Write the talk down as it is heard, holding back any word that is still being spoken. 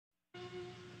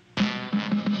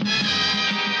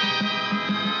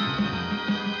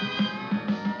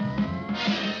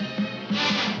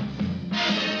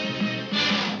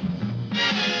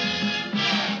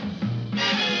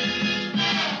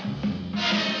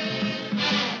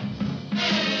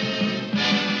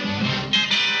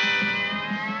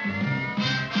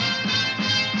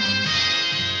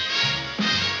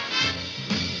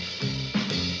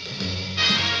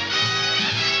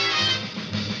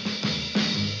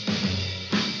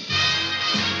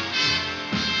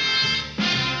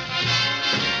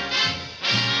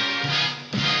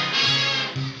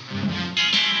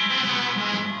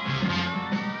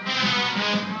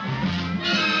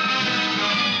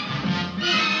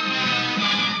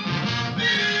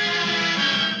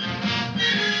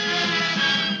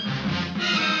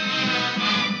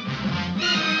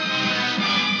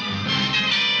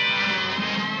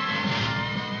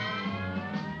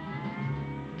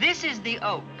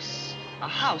Oaks, a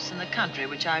house in the country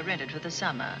which I rented for the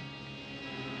summer.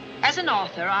 As an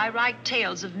author, I write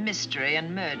tales of mystery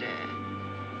and murder.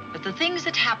 But the things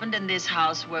that happened in this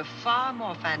house were far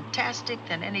more fantastic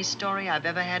than any story I've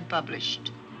ever had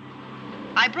published.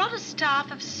 I brought a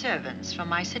staff of servants from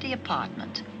my city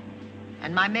apartment,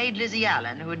 and my maid Lizzie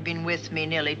Allen, who had been with me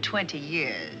nearly 20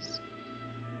 years.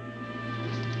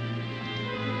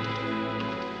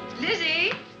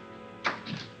 Lizzie?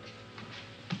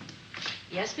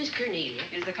 Yes, Miss Cornelia.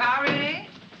 Is the car ready?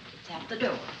 It's at the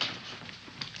door.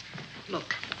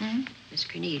 Look, Miss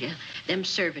Cornelia, them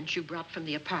servants you brought from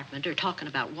the apartment are talking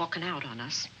about walking out on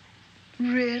us.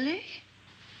 Really?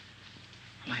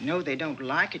 Well, I know they don't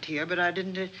like it here, but I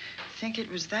didn't think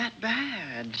it was that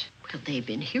bad. Well, they've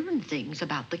been hearing things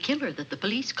about the killer that the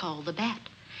police call the Bat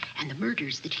and the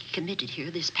murders that he committed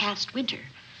here this past winter.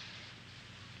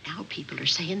 Now people are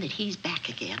saying that he's back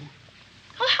again.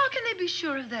 Well, how can they be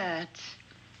sure of that?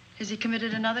 Has he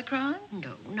committed another crime?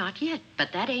 No, not yet,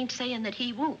 but that ain't saying that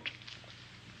he won't.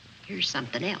 Here's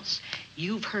something else.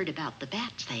 You've heard about the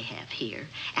bats they have here.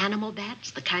 Animal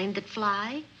bats, the kind that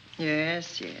fly.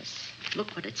 Yes, yes.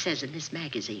 Look what it says in this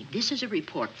magazine. This is a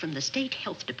report from the State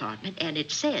Health Department, and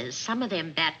it says some of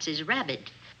them bats is rabid.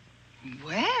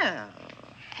 Well.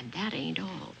 And that ain't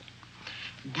all.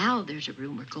 Now there's a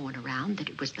rumor going around that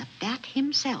it was the bat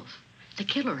himself, the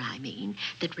killer, I mean,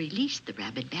 that released the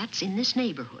rabid bats in this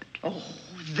neighborhood. Oh,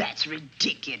 that's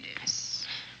ridiculous.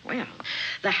 Well,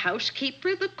 the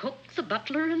housekeeper, the cook, the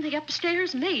butler, and the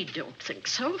upstairs maid don't think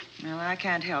so. Well, I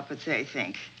can't help what they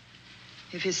think.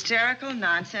 If hysterical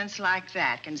nonsense like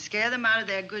that can scare them out of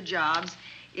their good jobs,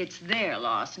 it's their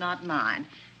loss, not mine.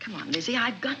 Come on, Lizzie,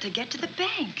 I've got to get to the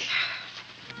bank.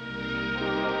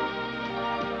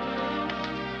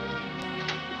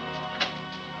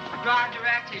 Drive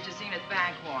directly to Zenith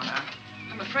Bank, Warner.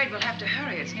 I'm afraid we'll have to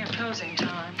hurry. It's near closing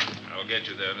time. I'll get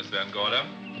you there, Miss Van Gorder.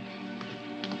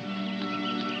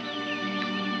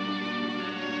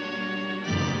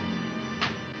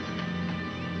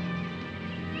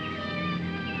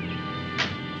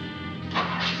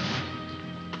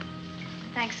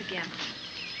 Thanks again.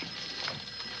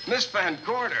 Miss Van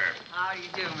Gorder. How do you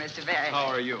do, Mr. Barry? How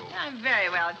are you? I'm very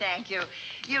well, thank you.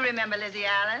 You remember Lizzie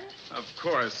Allen? Of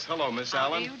course. Hello, Miss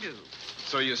Allen. How do you do?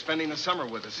 So you're spending the summer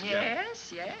with us again?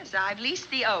 Yes, yes. I've leased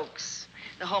the Oaks,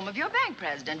 the home of your bank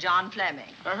president, John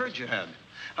Fleming. I heard you had.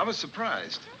 I was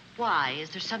surprised. Why? Is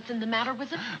there something the matter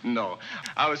with it? No.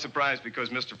 I was surprised because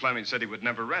Mr. Fleming said he would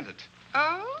never rent it.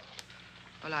 Oh?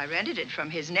 Well, I rented it from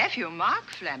his nephew,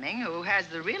 Mark Fleming, who has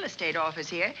the real estate office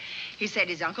here. He said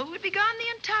his uncle would be gone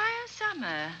the entire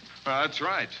summer. Well, that's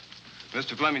right.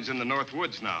 Mr. Fleming's in the North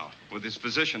Woods now with his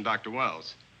physician, Dr.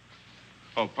 Wells.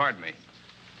 Oh, pardon me.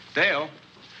 Dale,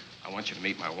 I want you to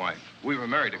meet my wife. We were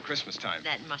married at Christmas time.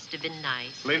 That must have been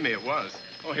nice. Believe me, it was.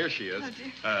 Oh, here she is. Oh,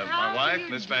 dear. My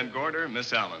wife, Miss Van Gorder,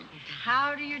 Miss Allen.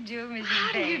 How do you do, Mrs.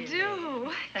 How do you Bailey?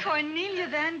 do? Cornelia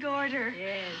Van Gorder.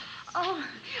 Yes. Oh,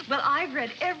 well, I've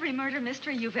read every murder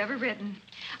mystery you've ever written.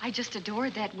 I just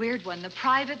adored that weird one, The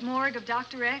Private Morgue of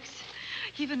Dr. X,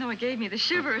 even though it gave me the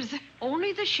shivers.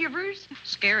 Only the shivers?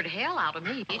 Scared hell out of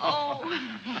me. Oh.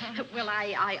 Well,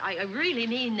 I really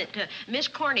mean that Miss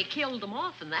Corney killed them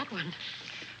off in that one.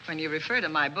 When you refer to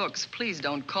my books, please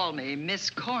don't call me Miss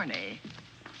Corney.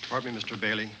 Pardon me, Mr.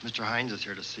 Bailey. Mr. Hines is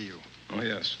here to see you. Oh,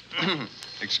 yes.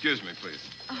 Excuse me, please.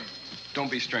 Don't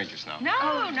be strangers now.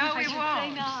 No, no, I we should won't.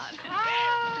 say not.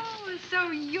 Oh,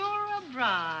 so you're a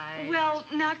bride. Well,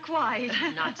 not quite.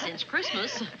 Not since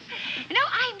Christmas. No,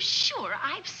 I'm sure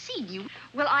I've seen you.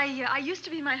 Well, I used to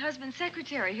be my husband's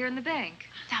secretary here in the bank.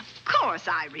 Of course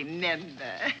I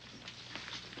remember.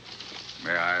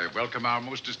 May I welcome our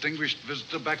most distinguished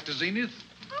visitor back to Zenith?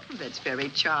 Oh, that's very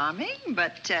charming,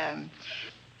 but,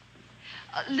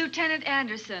 Lieutenant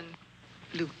Anderson.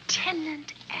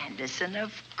 Lieutenant Anderson,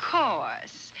 of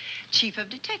course. Chief of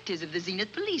Detectives of the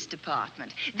Zenith Police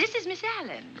Department. This is Miss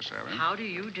Allen. Miss Allen. How do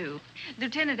you do?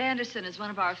 Lieutenant Anderson is one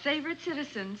of our favorite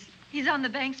citizens. He's on the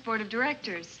bank's board of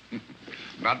directors.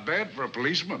 Not bad for a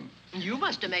policeman. You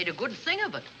must have made a good thing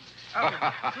of it.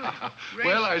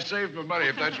 Well, I saved my money,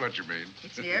 if that's what you mean.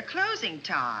 It's near closing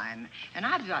time, and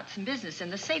I've got some business in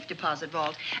the safe deposit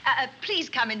vault. Please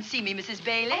come and see me, Mrs.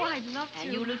 Bailey. Oh, I'd love to.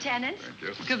 And you, Lieutenant. Thank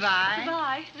you. Goodbye.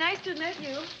 Goodbye. Nice to meet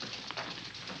you.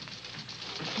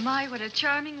 My, what a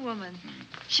charming woman.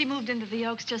 She moved into the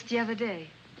Oaks just the other day.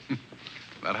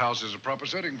 That house is a proper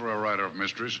setting for a writer of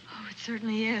mysteries. Oh, it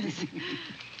certainly is.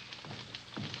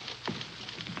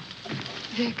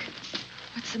 Vic,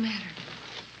 what's the matter?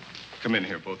 Come in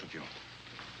here, both of you.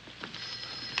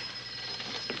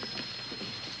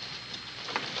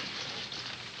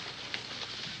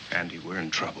 Andy, we're in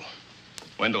trouble.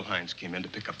 Wendell Hines came in to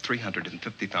pick up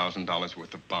 $350,000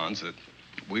 worth of bonds that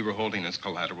we were holding as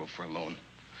collateral for a loan.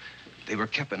 They were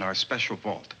kept in our special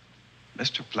vault.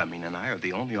 Mr. Fleming and I are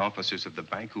the only officers of the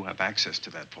bank who have access to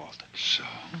that vault. So?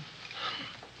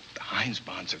 The Hines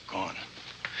bonds are gone.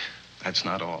 That's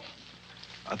not all.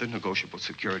 Other negotiable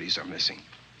securities are missing.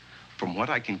 From what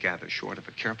I can gather, short of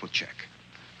a careful check,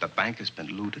 the bank has been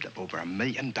looted of over $1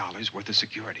 million worth of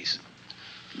securities.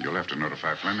 You'll have to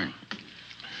notify Fleming.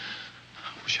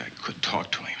 I wish I could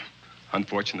talk to him.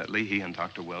 Unfortunately, he and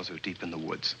Dr. Wells are deep in the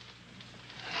woods.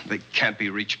 They can't be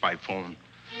reached by phone.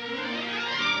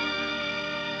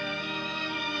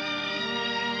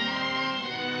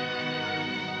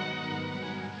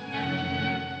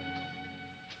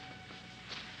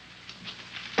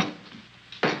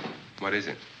 What is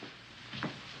it?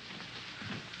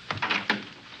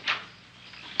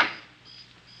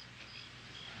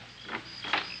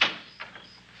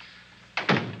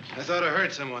 I thought I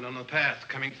heard someone on the path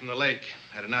coming from the lake.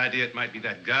 Had an idea it might be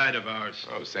that guide of ours.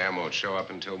 Oh, Sam won't show up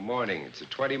until morning. It's a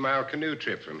 20-mile canoe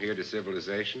trip from here to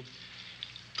civilization.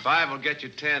 5 will get you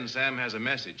 10. Sam has a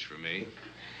message for me.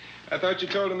 I thought you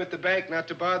told him at the bank not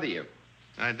to bother you.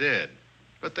 I did,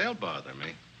 but they'll bother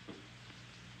me.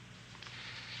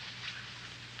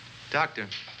 Doctor.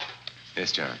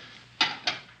 Yes, John.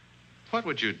 What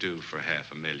would you do for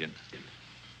 $500,000?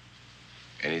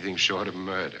 Anything short of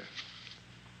murder.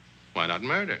 Why not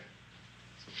murder?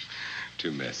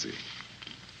 Too messy.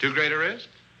 Too great a risk?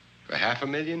 For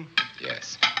 $500,000?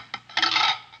 Yes.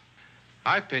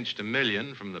 I pinched $1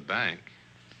 million from the bank.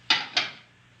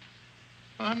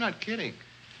 Well, I'm not kidding.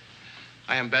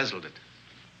 I embezzled it.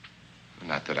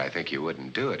 Not that I think you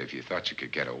wouldn't do it if you thought you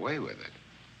could get away with it.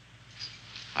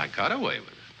 I got away with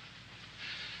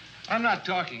it. I'm not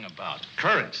talking about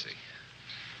currency.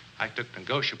 I took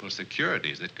negotiable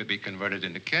securities that could be converted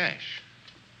into cash.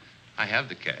 I have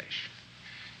the cash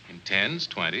in 10s,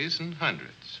 20s, and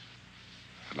 100s.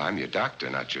 Well, I'm your doctor,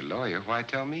 not your lawyer. Why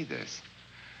tell me this?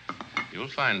 You'll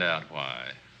find out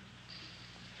why.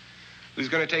 Who's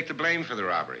going to take the blame for the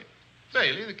robbery?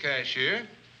 Bailey, the cashier.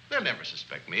 They'll never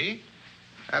suspect me.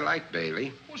 I like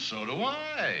Bailey. Well, so do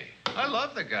I. I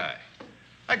love the guy.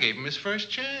 I gave him his first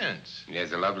chance. He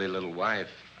has a lovely little wife.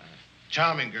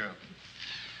 Charming girl.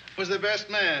 Was the best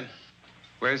man.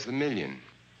 Where's the $1 million?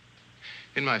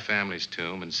 In my family's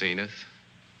tomb in Zenith.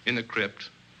 In the crypt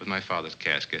with my father's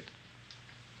casket.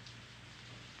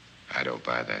 I don't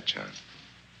buy that, John.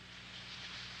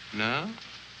 No?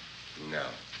 No.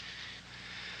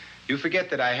 You forget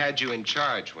that I had you in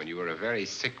charge when you were a very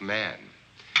sick man.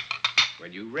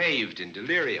 When you raved in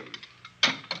delirium.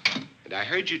 And I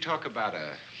heard you talk about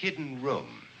a hidden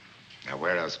room. Now,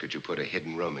 where else could you put a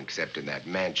hidden room except in that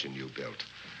mansion you built?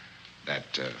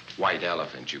 That white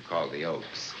elephant you call the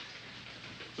Oaks.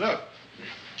 Look,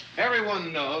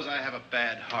 everyone knows I have a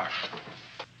bad heart.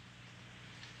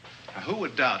 Now, who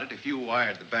would doubt it if you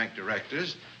wired the bank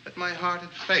directors that my heart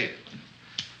had failed?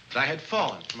 That I had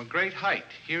fallen from a great height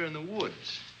here in the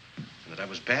woods. And that I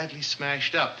was badly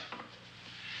smashed up.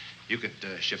 You could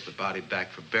ship the body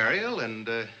back for burial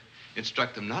and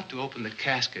instruct them not to open the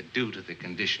casket due to the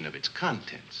condition of its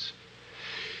contents.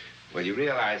 Well, you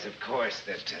realize, of course,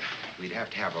 that we'd have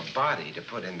to have a body to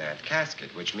put in that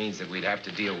casket, which means that we'd have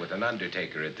to deal with an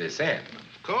undertaker at this end.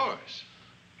 Of course.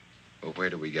 Well, where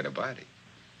do we get a body?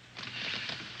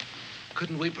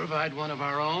 Couldn't we provide one of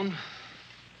our own?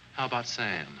 How about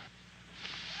Sam?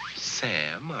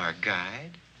 Sam, our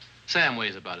guide? Sam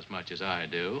weighs about as much as I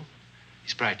do.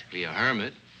 He's practically a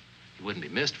hermit. He wouldn't be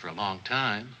missed for a long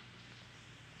time.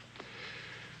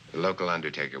 The local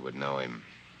undertaker would know him.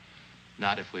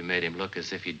 Not if we made him look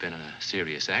as if he'd been in a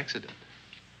serious accident.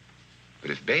 But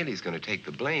if Bailey's going to take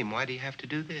the blame, why'd he have to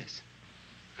do this?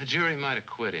 A jury might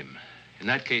acquit him. In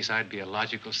that case, I'd be a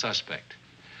logical suspect.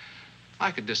 I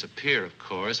could disappear, of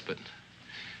course, but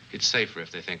it's safer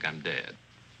if they think I'm dead.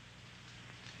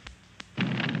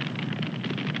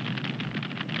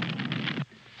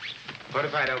 What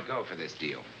if I don't go for this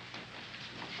deal?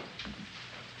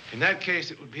 In that case,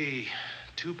 it would be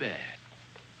too bad.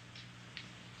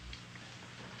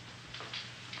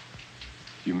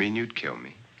 You mean you'd kill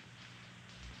me?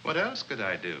 What else could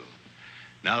I do?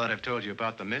 Now that I've told you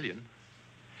about the $1 million,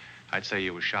 I'd say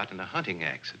you were shot in a hunting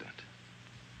accident.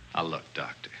 Now, look,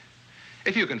 Doctor,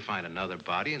 if you can find another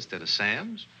body instead of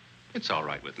Sam's, it's all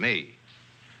right with me.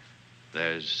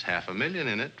 There's $500,000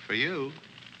 in it for you.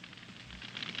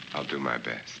 I'll do my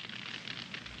best.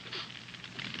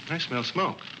 I smell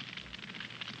smoke.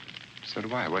 So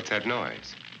do I. What's that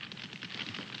noise?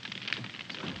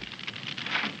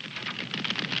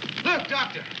 Look,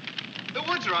 Doctor, the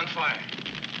woods are on fire.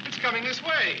 coming this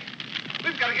way.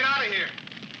 We've got to get out of here.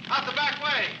 Out the back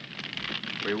way.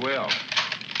 We will.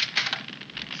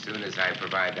 As soon as I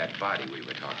provide that body we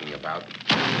were talking about.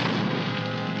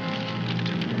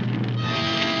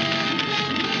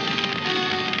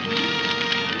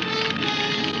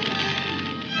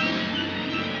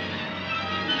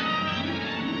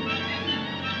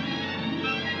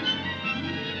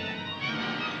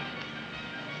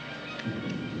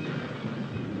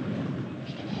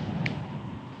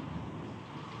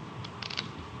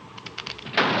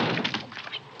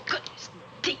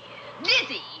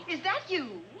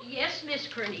 Yes, Miss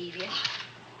Cornelia.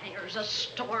 There's a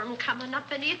storm coming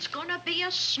up, and it's gonna be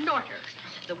a snorter.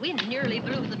 The wind nearly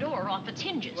blew the door off its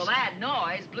hinges. Well, that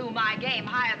noise blew my game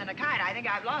higher than a kite. I think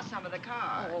I've lost some of the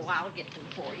cars. Oh, I'll get them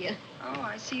for you. Oh,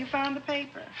 I see you found the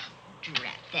paper.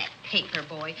 Drat that paper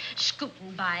boy,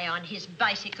 scooting by on his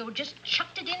bicycle, just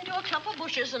chucked it into a clump of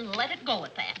bushes and let it go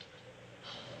at that.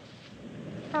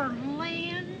 For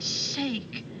land's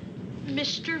sake,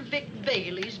 Mr. Vic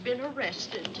Bailey's been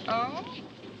arrested. Oh?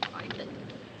 I think.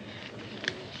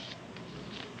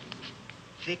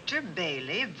 Victor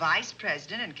Bailey, vice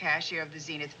president and cashier of the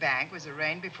Zenith Bank, was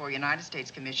arraigned before United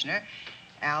States Commissioner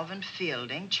Alvin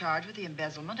Fielding, charged with the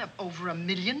embezzlement of over $1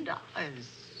 million.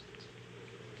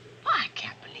 I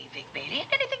can't believe Vic Bailey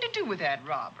had anything to do with that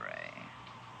robbery.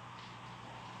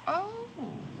 Oh,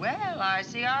 well, I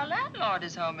see our landlord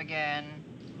is home again.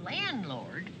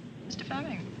 Landlord? Mr.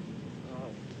 Fleming.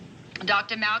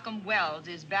 Dr. Malcolm Wells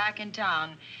is back in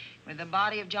town with the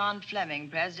body of John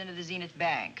Fleming, president of the Zenith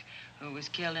Bank, who was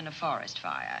killed in a forest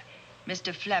fire.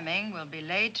 Mr. Fleming will be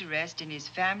laid to rest in his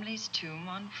family's tomb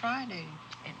on Friday.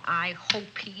 And I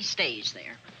hope he stays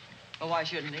there. Well, why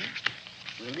shouldn't he?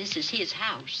 Well, this is his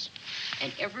house.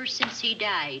 And ever since he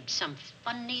died, some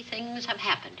funny things have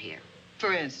happened here.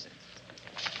 For instance?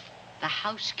 The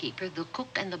housekeeper, the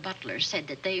cook, and the butler said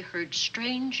that they heard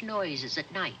strange noises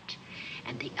at night.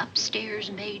 And the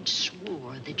upstairs maid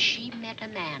swore that she met a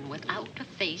man without a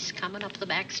face coming up the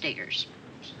back stairs.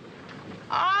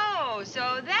 Oh,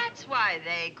 so that's why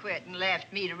they quit and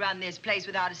left me to run this place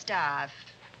without a staff.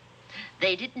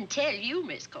 They didn't tell you,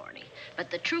 Miss Corney,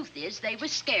 but the truth is they were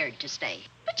scared to stay.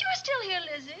 But you're still here,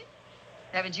 Lizzie.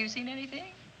 Haven't you seen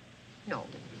anything? No.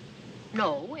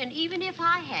 No, and even if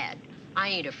I had, I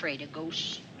ain't afraid of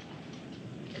ghosts.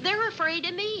 They're afraid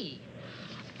of me.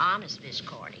 Honest, Miss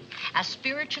Corney, a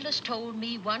spiritualist told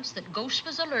me once that ghosts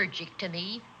was allergic to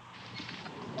me.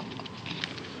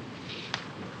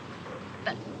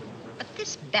 But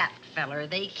this Bat feller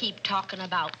they keep talking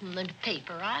about in the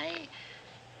paper, I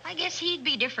guess he'd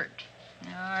be different.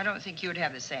 No, I don't think you'd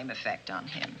have the same effect on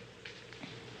him.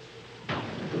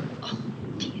 Oh,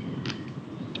 dear.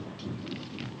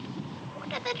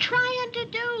 What are they trying to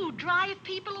do? Drive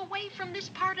people away from this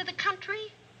part of the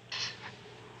country?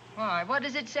 Why, what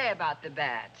does it say about the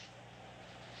bat?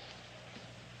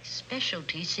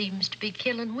 Specialty seems to be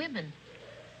killing women.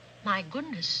 My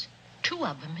goodness, 2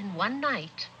 of them in one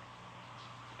night.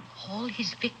 All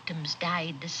his victims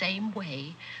died the same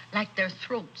way, like their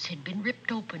throats had been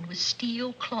ripped open with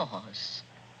steel claws.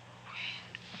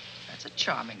 That's a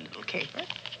charming little caper.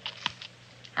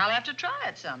 I'll have to try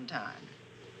it sometime.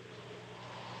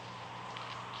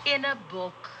 In a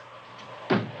book.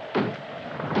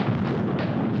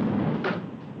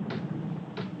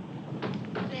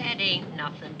 That ain't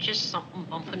nothing, just something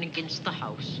bumping against the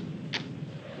house.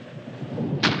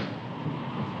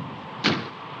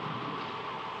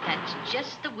 That's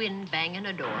just the wind banging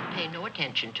a door. Pay no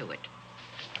attention to it.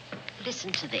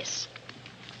 Listen to this.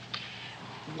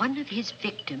 One of his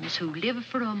victims, who lived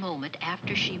for a moment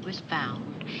after she was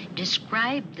found,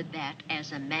 described the bat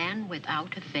as a man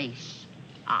without a face.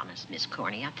 Honest, Miss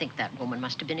Corney, I think that woman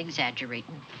must have been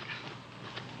exaggerating.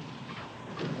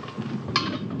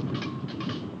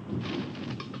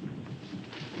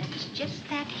 That's just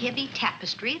that heavy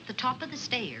tapestry at the top of the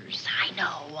stairs. I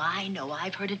know.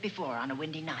 I've heard it before on a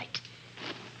windy night.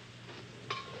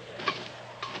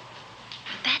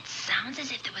 That sounds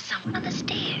as if there was someone on the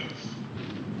stairs.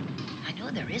 I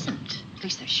know there isn't. At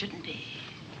least there shouldn't be.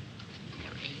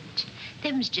 There ain't.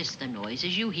 Them's just the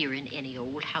noises you hear in any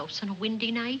old house on a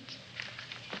windy night.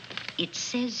 It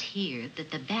says here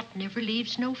that the bat never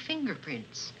leaves no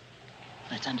fingerprints.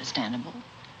 That's understandable.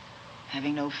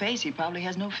 Having no face, he probably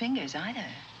has no fingers either.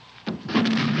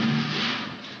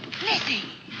 Lizzie!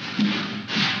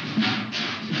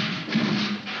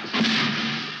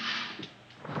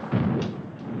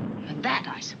 And that,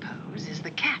 I suppose, is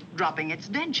the cat dropping its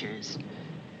dentures.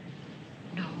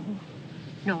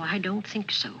 No, I don't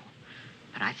think so.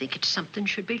 But I think it's something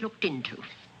should be looked into.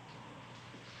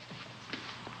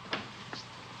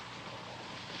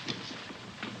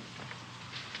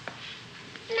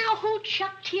 who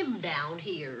chucked him down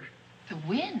here? The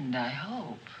wind, I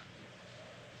hope.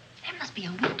 There must be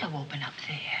a window open up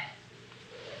there.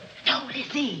 No,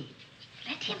 Lizzie.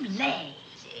 Let him lay.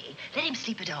 Let him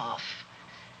sleep it off.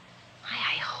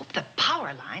 I hope the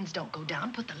power lines don't go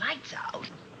down, put the lights out.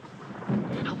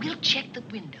 Now, we'll check the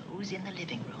windows in the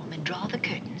living room and draw the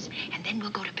curtains, and then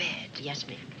we'll go to bed. Yes,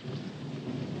 ma'am.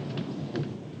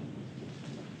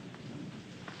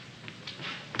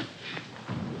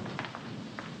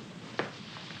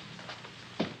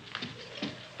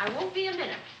 I won't be a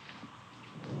minute.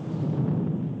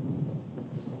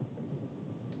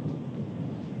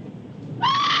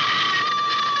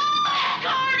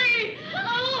 Gordy!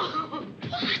 Oh!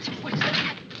 What is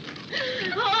that?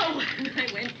 Oh, when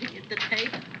I went to get the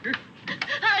tape,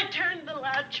 I turned the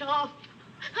latch off.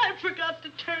 I forgot to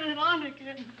turn it on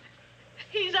again.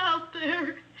 He's out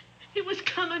there. He was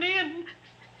coming in.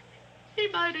 He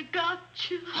might have got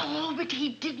you. Oh, but he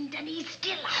didn't, and he's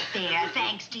still out there,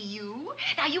 thanks to you.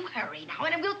 Now, you hurry now,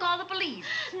 and we'll call the police.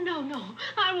 No,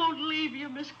 I won't leave you,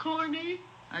 Miss Corney.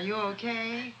 Are you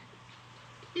okay?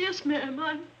 Yes, ma'am,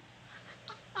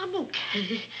 I'm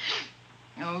okay.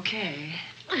 Okay.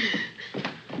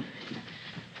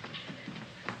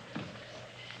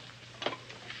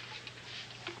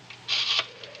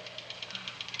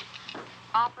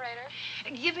 Operator?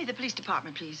 Give me the police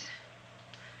department, please.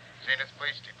 Zenith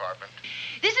Police Department.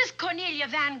 This is Cornelia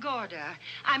Van Gorder.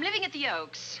 I'm living at the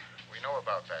Oaks. We know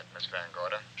about that, Miss Van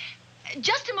Gorder.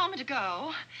 Just a moment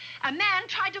ago, a man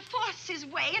tried to force his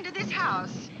way into this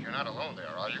house. You're not alone there,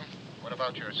 are you? What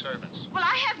about your servants? Well,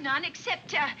 I have none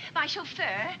except my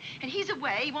chauffeur, and he's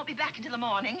away. He won't be back until the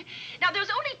morning. Now,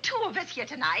 there's only 2 of us here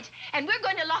tonight, and we're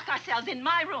going to lock ourselves in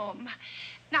my room.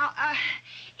 Now,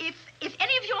 if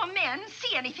any of your men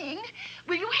see anything,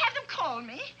 will you have them call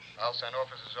me? I'll send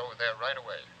officers over there right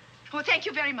away. Oh, thank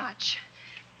you very much.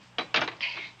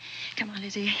 Come on,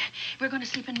 Lizzie. We're going to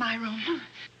sleep in my room.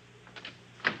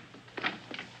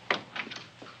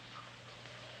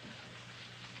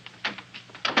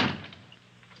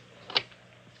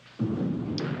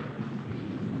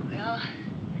 Well,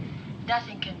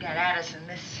 nothing can get at us in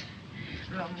this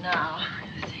room now,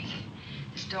 I think.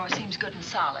 This door seems good and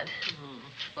solid.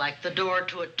 Like the door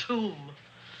to a tomb.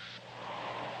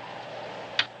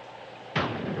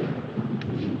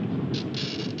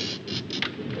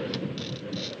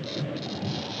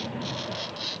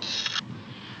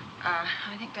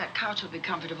 I think that couch will be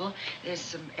comfortable. There's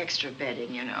some extra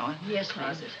bedding, you know. Yes, ma'am.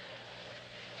 Closet.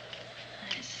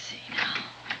 Let's see now.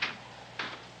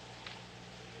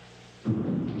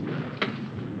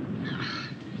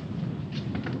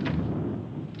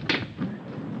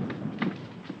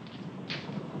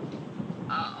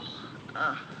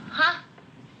 Huh?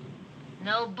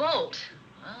 No bolt.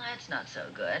 Well, that's not so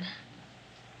good.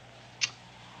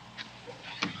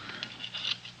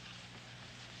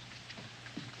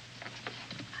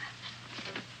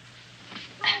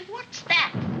 Oh, what's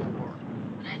that for?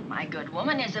 That, my good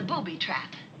woman, is a booby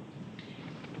trap.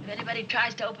 If anybody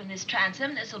tries to open this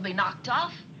transom, this will be knocked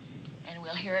off, and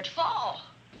we'll hear it fall.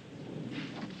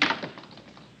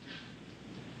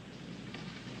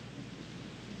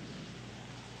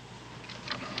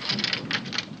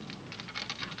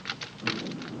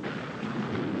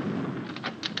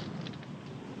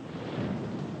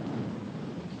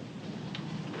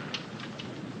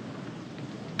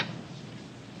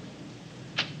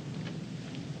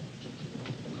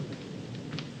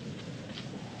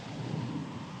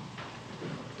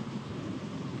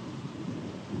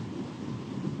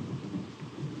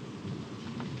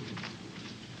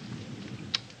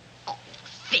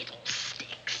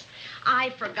 I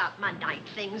forgot my night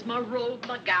things, my robe,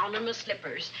 my gown, and my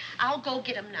slippers. I'll go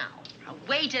get 'em now. Now,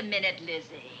 wait a minute,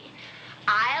 Lizzie.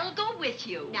 I'll go with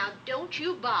you. Now, don't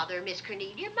you bother, Miss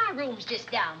Cornelia. My room's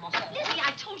just down the hall. Lizzie,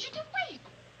 I told you to wait.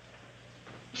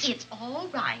 It's all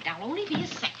right. I'll only be a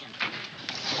second.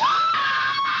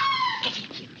 Get in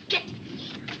here. Get in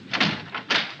here.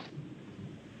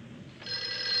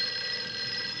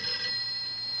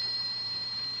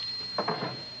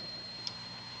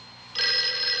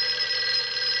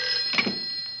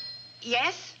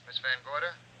 Yes? Miss Van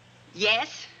Gorder?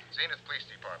 Yes? Zenith Police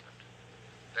Department.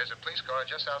 There's a police car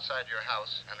just outside your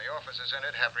house, and the officers in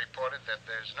it have reported that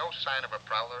there's no sign of a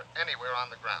prowler anywhere on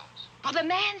the grounds. Oh, the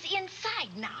man's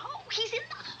inside now. He's in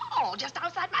the hall, just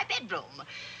outside my bedroom.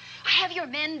 Have your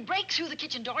men break through the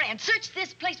kitchen door and search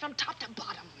this place from top to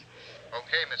bottom.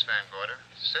 Okay, Miss Van Gorder.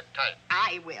 Sit tight.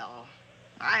 I will.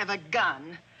 I have a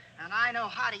gun, and I know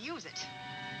how to use it.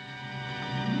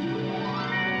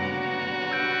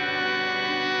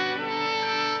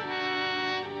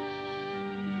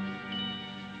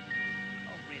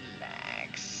 Oh,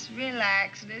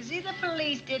 relax, Lizzie. The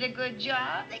police did a good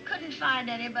job. They couldn't find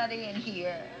anybody in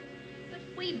here. But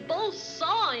we both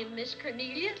saw him, Miss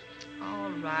Cornelia. All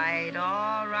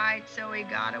right, so he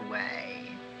got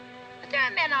away. But there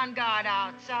are men on guard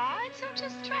outside, so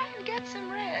just try and get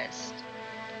some rest.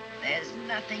 There's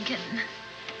nothing can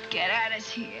get at us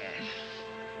here.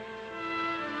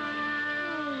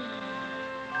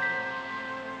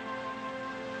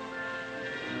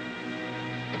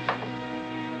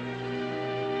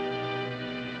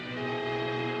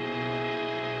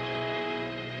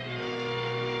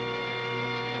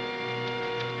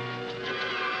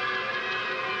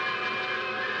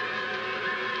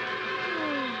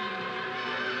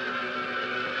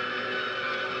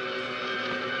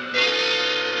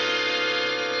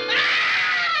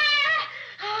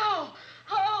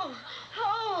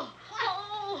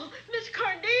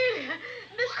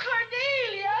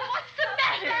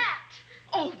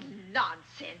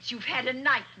 You've had a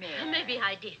nightmare. Maybe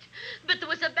I did. But there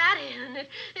was a bat in it,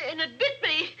 and it bit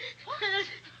me. And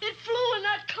it flew in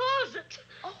that closet.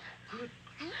 Oh, good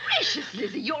gracious,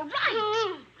 Lizzie, you're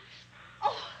right.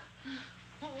 Oh.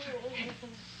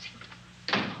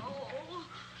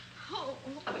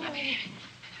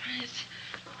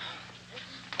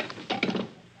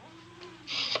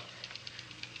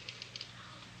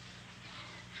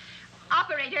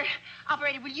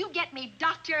 Operator, will you get me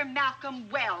Dr. Malcolm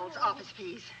Wells' office,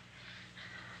 please?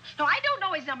 No, I don't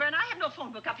know his number, and I have no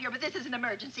phone book up here, but this is an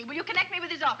emergency. Will you connect me with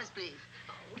his office, please?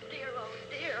 Oh, dear,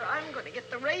 I'm going to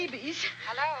get the rabies.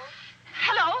 Hello?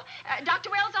 Hello?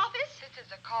 Dr. Wells' office? This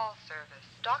is a call service.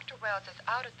 Dr. Wells is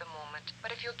out at the moment,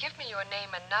 but if you'll give me your name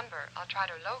and number, I'll try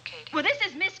to locate him. Well, this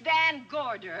is Miss Van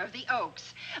Gorder of the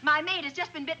Oaks. My maid has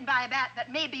just been bitten by a bat that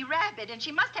may be rabid, and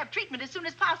she must have treatment as soon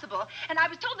as possible. And I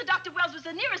was told that Dr. Wells was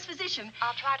the nearest physician.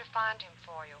 I'll try to find him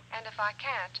for you, and if I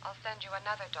can't, I'll send you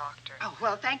another doctor. Oh,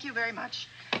 well, thank you very much.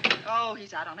 Oh,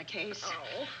 he's out on a case.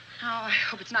 Oh, I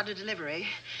hope it's not a delivery.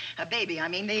 A baby, I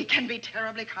mean. They can be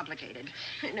terribly complicated.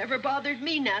 It never bothered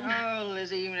me none. Oh,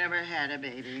 Lizzie, you never had a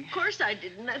baby. Of course I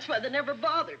didn't. That's why they never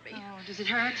bothered me. Oh, does it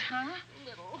hurt, huh? A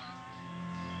little.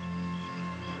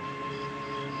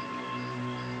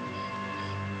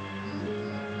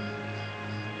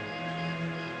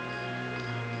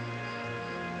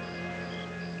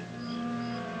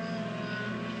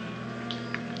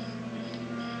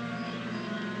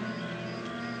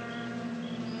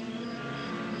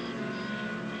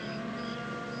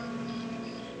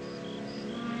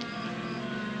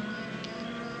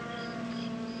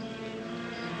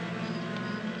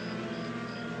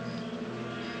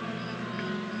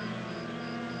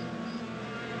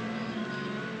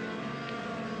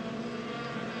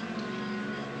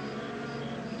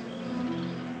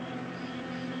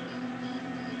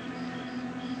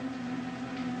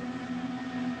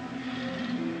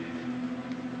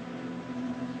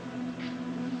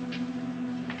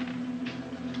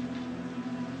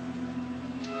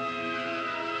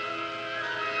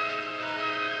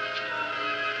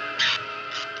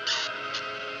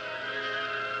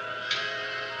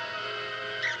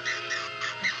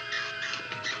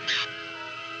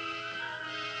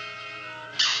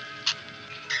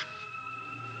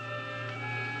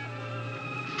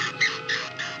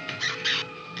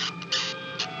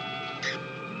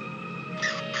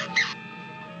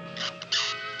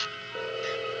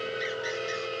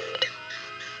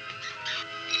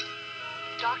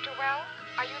 Dr. Wells?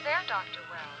 Are you there, Dr.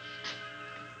 Wells?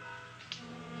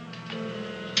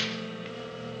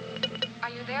 Are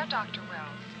you there, Dr.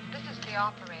 Wells? This is the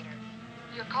operator.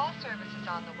 Your call service is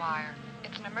on the wire.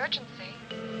 It's an emergency.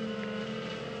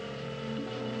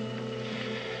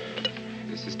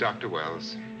 This is Dr.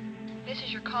 Wells. This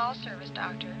is your call service,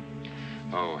 Doctor.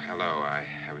 Oh, hello.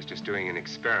 I was just doing an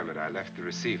experiment. I left the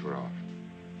receiver off.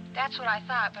 That's what I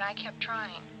thought, but I kept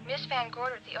trying. Miss Van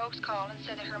Gorder at the Oaks called and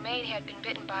said that her maid had been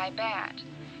bitten by a bat,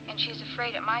 and she's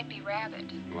afraid it might be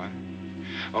rabid. What?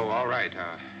 Oh, all right.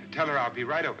 Tell her I'll be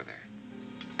right over there.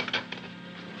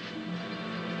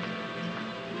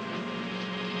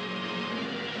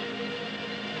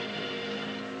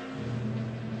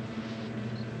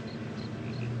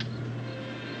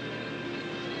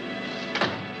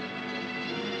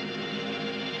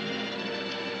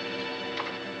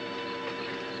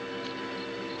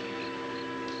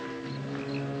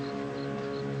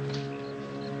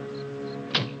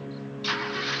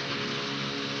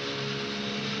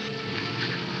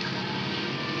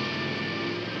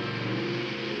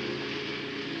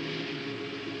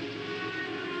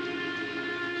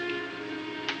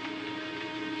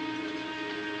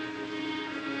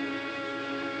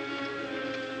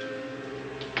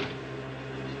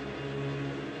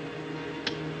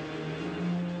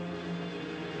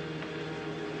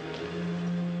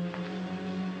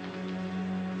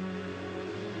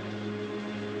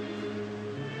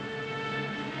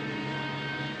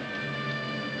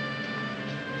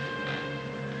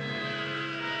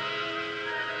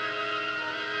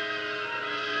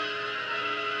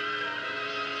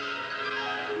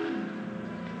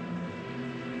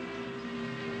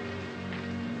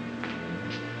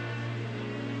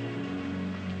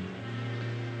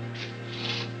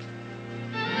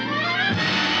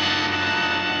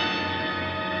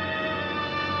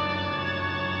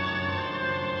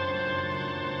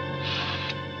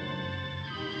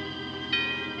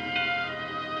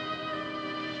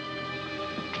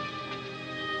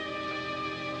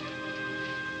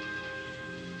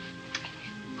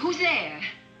 Who's there?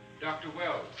 Dr.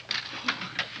 Wells.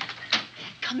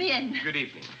 Come in. Good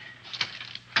evening.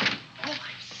 Oh, I'm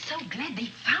so glad they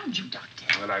found you, Doctor.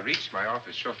 Well, I reached my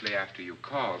office shortly after you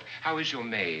called. How is your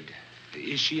maid?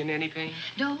 Is she in any pain?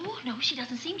 No, she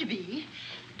doesn't seem to be.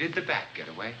 Did the bat get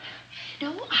away?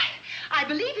 No, I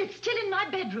believe it's still in my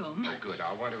bedroom. Oh, good.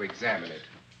 I'll want to examine it.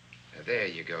 There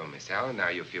you go, Miss Allen. Now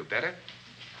you feel better?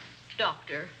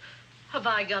 Doctor, have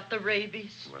I got the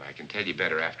rabies? Well, I can tell you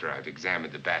better after I've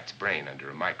examined the bat's brain under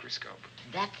a microscope.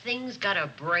 That thing's got a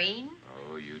brain?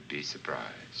 Oh, you'd be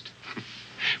surprised.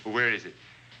 Where is it?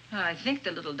 I think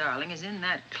the little darling is in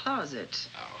that closet.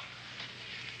 Oh.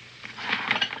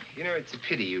 You know, it's a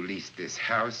pity you leased this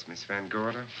house, Miss Van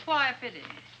Gorder. Why a pity?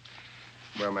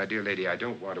 Well, my dear lady, I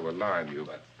don't want to alarm you,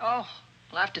 but... Oh,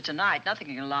 well, after tonight, nothing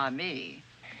can alarm me.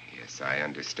 Yes, I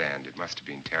understand. It must have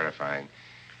been terrifying.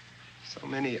 So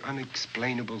many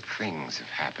unexplainable things have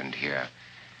happened here.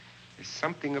 There's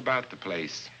something about the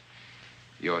place.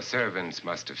 Your servants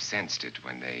must have sensed it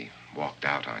when they walked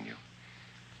out on you.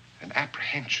 An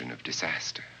apprehension of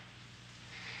disaster.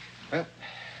 Well,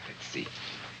 let's see.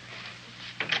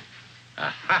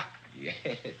 Aha! Yes.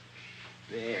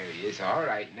 There he is. All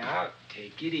right, now.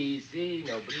 Take it easy.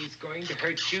 Nobody's going to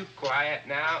hurt you. Quiet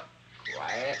now.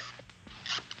 Quiet.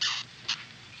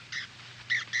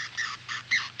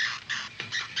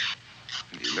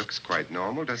 He looks quite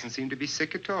normal. Doesn't seem to be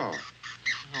sick at all.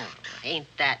 Oh, ain't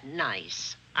that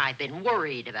nice? I've been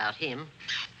worried about him.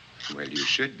 Well, you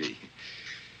should be.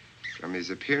 From his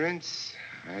appearance,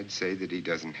 I'd say that he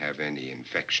doesn't have any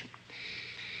infection.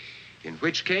 In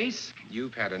which case,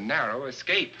 you've had a narrow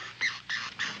escape.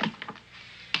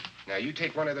 Now, you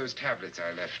take one of those tablets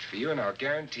I left for you, and I'll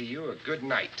guarantee you a good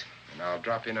night. And I'll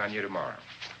drop in on you tomorrow.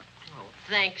 Oh,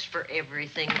 thanks for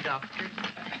everything, Doctor.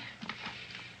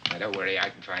 Now, don't worry. I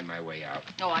can find my way out.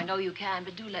 Oh, I know you can,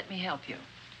 but do let me help you.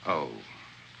 Oh,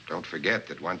 don't forget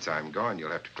that once I'm gone,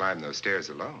 you'll have to climb those stairs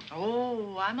alone.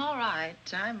 Oh, I'm all right.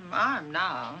 I'm armed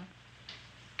now.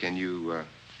 Can you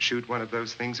shoot one of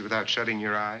those things without shutting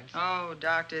your eyes? Oh,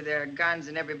 Doctor, there are guns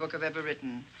in every book I've ever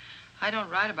written. I don't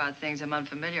write about things I'm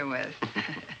unfamiliar with.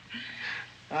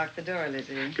 Lock the door,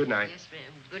 Lizzie. Good night. Yes,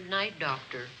 ma'am. Good night,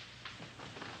 Doctor.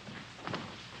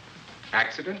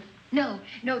 Accident? No,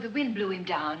 the wind blew him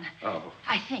down. Oh.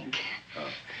 I think. Oh.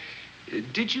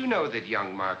 Did you know that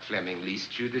young Mark Fleming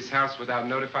leased you this house without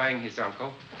notifying his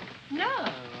uncle? No,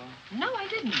 I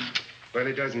didn't. Well,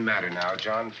 it doesn't matter now.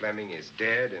 John Fleming is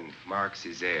dead, and Mark's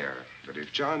his heir. But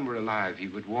if John were alive, he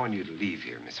would warn you to leave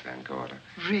here, Miss Van Gorder.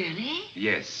 Really?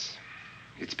 Yes.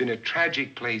 It's been a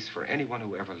tragic place for anyone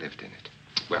who ever lived in it.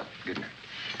 Well, good night.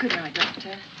 Good night,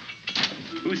 Doctor.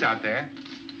 Who's out there?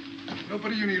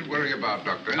 Nobody you need worry about,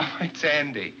 Doctor. Oh, it's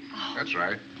Andy. That's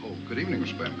right. Oh, good evening,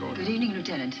 Miss Van Gorder. Good evening,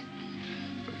 Lieutenant.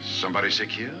 Somebody sick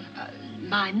here?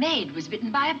 My maid was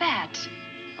bitten by a bat.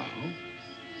 Oh?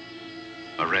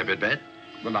 A rabid bat?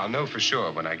 Well, I'll know for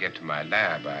sure when I get to my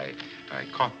lab. I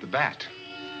caught the bat.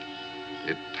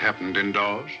 It happened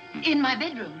indoors? In my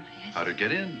bedroom, yes. How'd it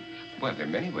get in? Well, there are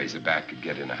many ways a bat could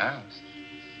get in a house.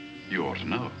 You ought to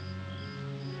know.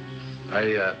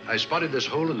 I spotted this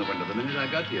hole in the window the minute I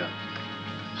got here.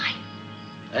 Why?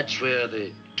 That's where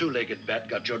the two-legged bat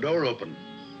got your door open.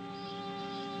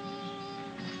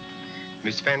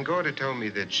 Miss Van Gorder told me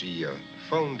that she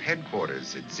phoned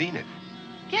headquarters at Zenith.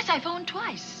 Yes, I phoned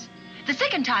twice. The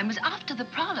second time was after the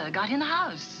prowler got in the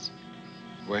house.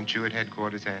 Weren't you at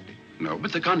headquarters, Andy? No,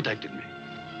 but they contacted me.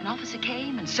 An officer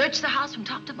came and searched the house from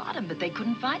top to bottom, but they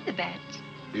couldn't find the bat.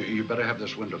 You better have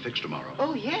this window fixed tomorrow.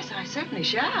 Oh, yes, I certainly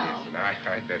shall. Yes, and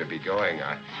I'd better be going.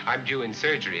 I'm due in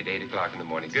surgery at 8 o'clock in the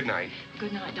morning. Good night.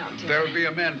 Good night, Doctor. There'll be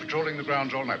a man patrolling the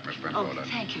grounds all night, Miss Van Gorder. Oh,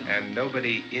 thank you. And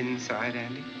nobody inside,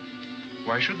 Andy?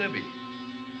 Why should there be?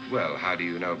 Well, how do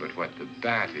you know but what the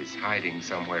bat is hiding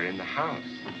somewhere in the house?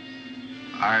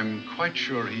 I'm quite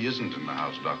sure he isn't in the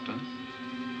house, Doctor.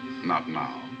 Not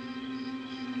now.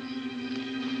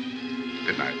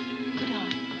 Good night. Good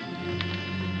night.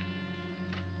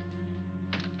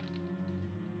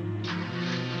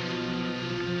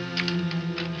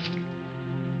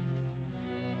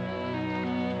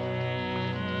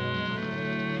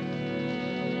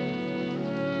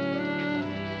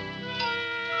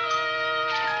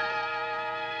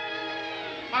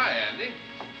 Hi, Andy.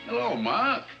 Hello,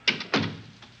 Mark.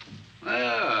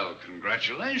 Well,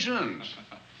 congratulations.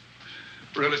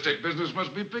 Real estate business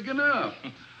must be picking up.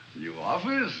 New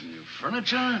office, new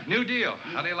furniture. New deal.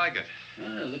 How do you like it?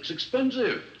 Looks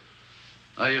expensive.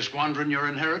 Are you squandering your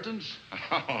inheritance?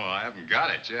 Oh, I haven't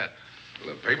got it yet.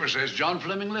 Well, the paper says John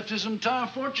Fleming left his entire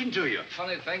fortune to you.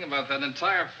 Funny thing about that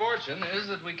entire fortune is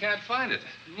that we can't find it.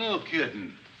 No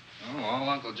kidding. Oh, all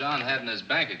Uncle John had in his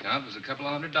bank account was a couple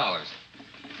of $100.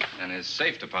 And his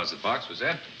safe deposit box was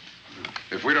empty.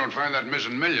 If we don't find that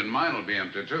missing million, mine will be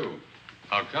empty, too.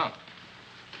 How come?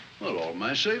 Well, all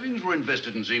my savings were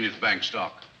invested in Zenith Bank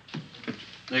stock.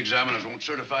 The examiners won't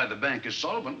certify the bank is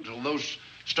solvent until those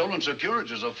stolen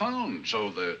securities are found.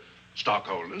 So the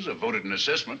stockholders have voted an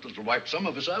assessment that'll wipe some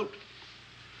of us out.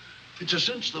 It's a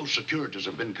since those securities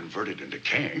have been converted into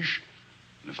cash.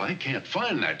 And if I can't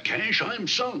find that cash, I'm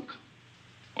sunk.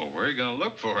 Well, where are you going to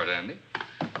look for it, Andy?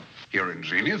 Here in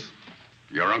Zenith.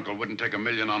 Your uncle wouldn't take $1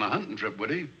 million on a hunting trip, would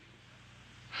he?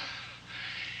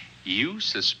 You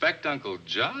suspect Uncle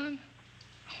John?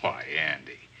 Why,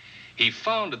 Andy, he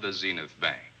founded the Zenith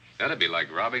Bank. That'd be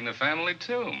like robbing the family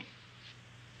tomb.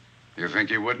 You think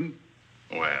he wouldn't?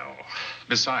 Well,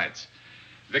 besides,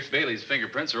 Vic Bailey's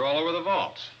fingerprints are all over the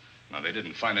vault. Now, they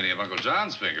didn't find any of Uncle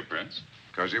John's fingerprints.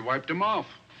 Because he wiped them off.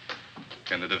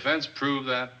 Can the defense prove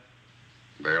that?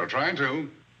 They'll try to.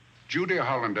 Judy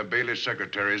Hollander, Bailey's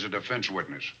secretary, is a defense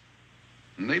witness.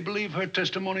 And they believe her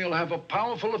testimony will have a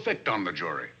powerful effect on the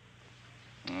jury.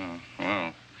 Oh,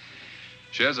 well,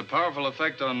 she has a powerful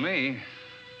effect on me.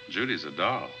 Judy's a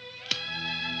doll.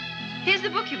 Here's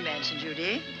the book you mentioned,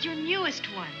 Judy. It's your newest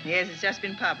one. Yes, it's just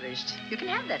been published. You can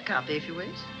have that copy if you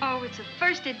wish. Oh, it's a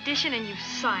first edition and you've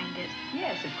signed it.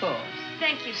 Yes, of course.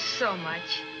 Thank you so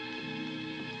much.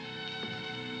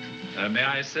 May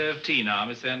I serve tea now,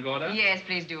 Miss Van Gorder? Yes,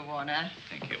 please do, Warner.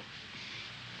 Thank you.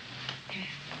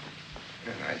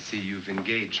 Well, I see you've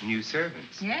engaged new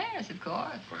servants. Yes, of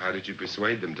course. Well, how did you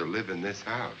persuade them to live in this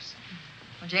house?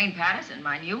 Well, Jane Patterson,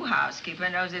 my new housekeeper,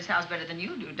 knows this house better than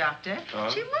you do, Doctor. Oh?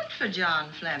 She worked for John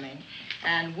Fleming.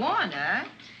 And Warner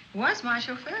was my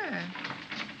chauffeur.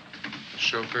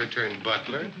 Chauffeur turned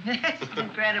butler? Yes, it's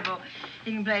incredible.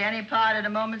 He can play any part at a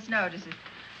moment's notice.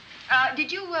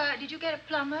 Did you get a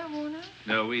plumber, Warner?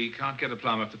 No, we can't get a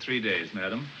plumber for 3 days,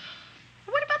 madam.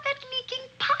 What about that leaking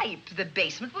pipe? The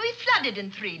basement will be flooded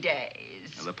in 3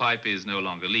 days. Well, the pipe is no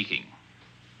longer leaking.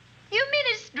 You mean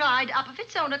it's dried up of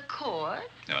its own accord?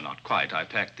 No, not quite. I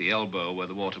packed the elbow where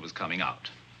the water was coming out.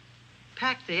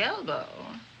 Packed the elbow?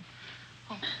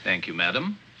 Oh. Thank you,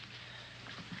 madam.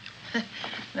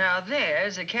 Now,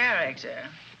 there's a character.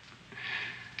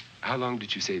 How long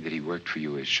did you say that he worked for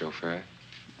you as chauffeur?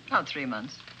 About 3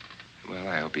 months. Well,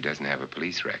 I hope he doesn't have a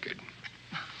police record.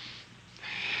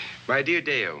 My dear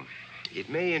Dale, it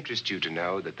may interest you to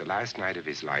know that the last night of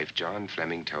his life, John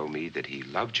Fleming told me that he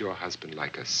loved your husband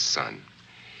like a son.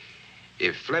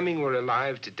 If Fleming were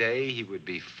alive today, he would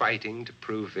be fighting to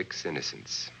prove Vic's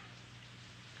innocence.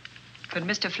 Could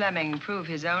Mr. Fleming prove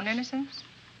his own innocence?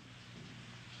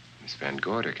 Miss Van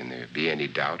Gorder, can there be any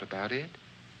doubt about it?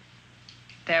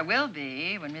 There will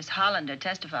be when Miss Hollander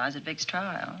testifies at Vic's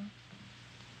trial.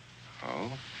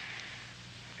 Oh?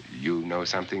 You know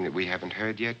something that we haven't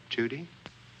heard yet, Judy?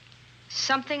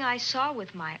 Something I saw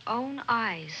with my own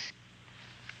eyes.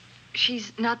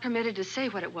 She's not permitted to say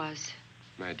what it was.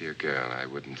 My dear girl, I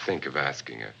wouldn't think of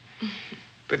asking her.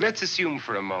 But let's assume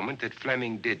for a moment that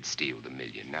Fleming did steal the $1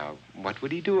 million. Now, what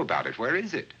would he do about it? Where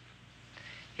is it?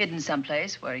 Hidden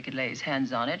someplace where he could lay his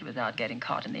hands on it without getting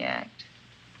caught in the act.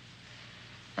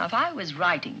 Now, if I was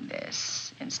writing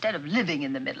this, instead of living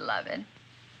in the middle of it,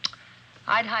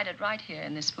 I'd hide it right here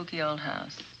in this spooky old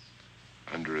house.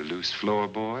 Under a loose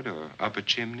floorboard or up a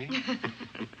chimney?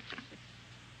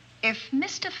 If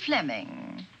Mr.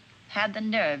 Fleming had the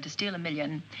nerve to steal $1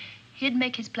 million, he'd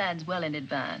make his plans well in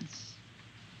advance.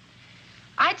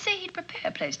 I'd say he'd prepare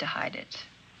a place to hide it.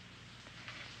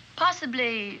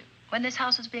 Possibly when this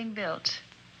house was being built.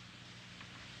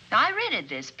 Now, I rented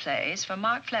this place from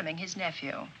Mark Fleming, his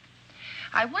nephew.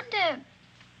 I wonder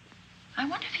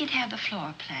if he'd have the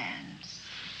floor plans.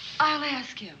 I'll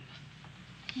ask him.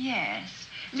 Yes.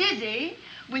 Lizzie,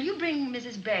 will you bring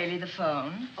Mrs. Bailey the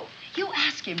phone? Oh, you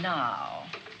ask him now.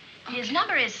 Okay. His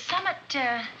number is Summit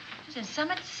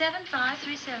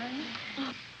 7537.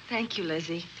 Oh, thank you,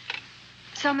 Lizzie.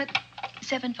 Summit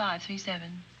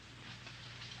 7537.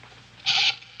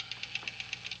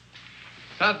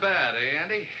 Not bad, eh,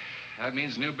 Andy? That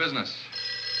means new business.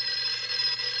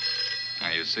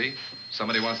 Now, you see,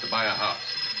 somebody wants to buy a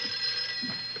house.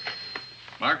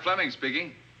 Mark Fleming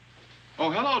speaking. Oh,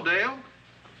 hello, Dale.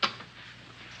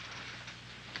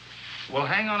 Well,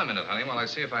 hang on a minute, honey, while I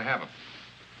see if I have him.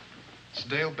 It's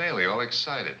Dale Bailey, all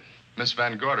excited. Miss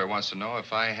Van Gorder wants to know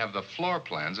if I have the floor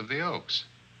plans of the Oaks.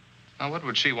 Now, what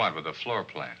would she want with the floor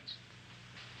plans?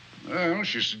 Well,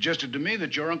 she suggested to me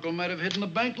that your uncle might have hidden the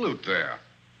bank loot there.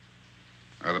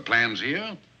 Are the plans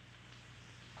here?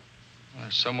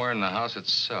 Somewhere in the house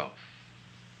itself.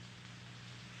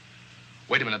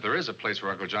 Wait a minute, there is a place where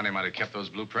Uncle Johnny might have kept those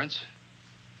blueprints.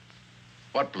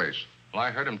 What place? Well, I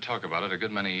heard him talk about it a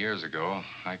good many years ago.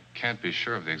 I can't be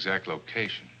sure of the exact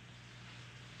location.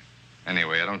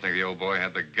 Anyway, I don't think the old boy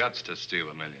had the guts to steal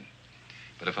 $1 million.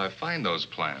 But if I find those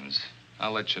plans,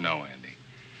 I'll let you know, Andy.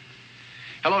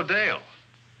 Hello, Dale.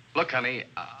 Look, honey,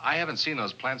 I haven't seen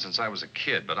those plans since I was a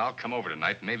kid, but I'll come over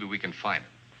tonight and maybe we can find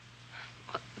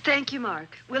them. Thank you,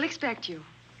 Mark. We'll expect you.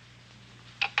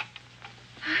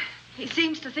 He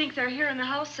seems to think they're here in the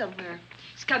house somewhere.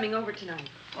 He's coming over tonight.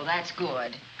 Well, that's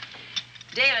good.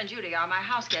 Dale and Judy are my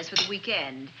house guests for the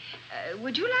weekend.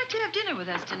 Would you like to have dinner with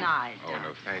us tonight? Oh,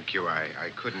 no, thank you.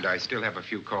 I couldn't. I still have a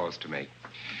few calls to make.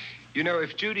 You know,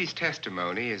 if Judy's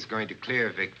testimony is going to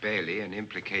clear Vic Bailey and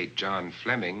implicate John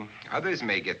Fleming, others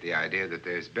may get the idea that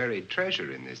there's buried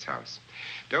treasure in this house.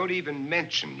 Don't even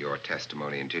mention your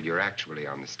testimony until you're actually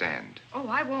on the stand. Oh,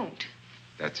 I won't.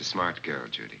 That's a smart girl,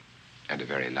 Judy, and a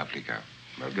very lovely girl.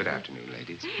 Well, good afternoon,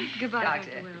 ladies. Goodbye,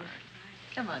 Doctor. Dr. Wells.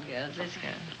 Come on, girls, let's go.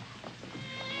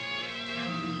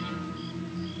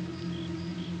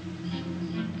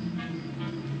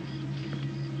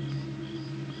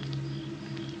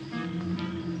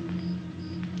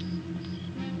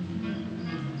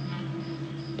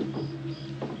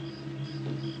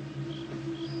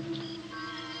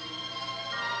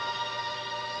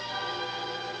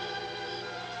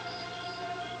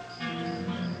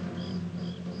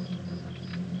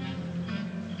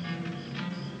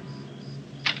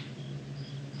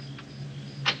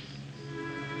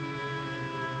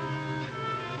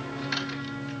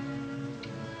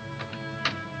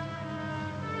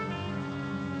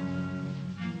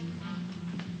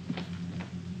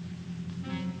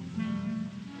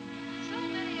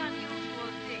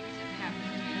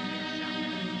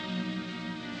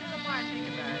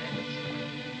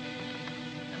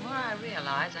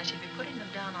 I should be putting them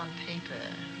down on paper.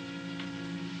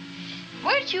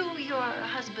 Weren't you your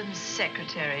husband's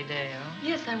secretary, Dale?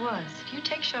 Yes, I was. Do you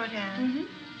take shorthand? Mm-hmm.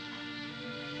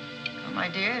 Well, my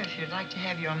dear, if you'd like to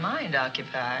have your mind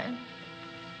occupied,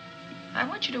 I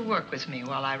want you to work with me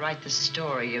while I write the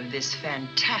story of this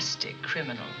fantastic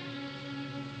criminal,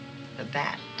 the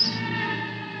Bat.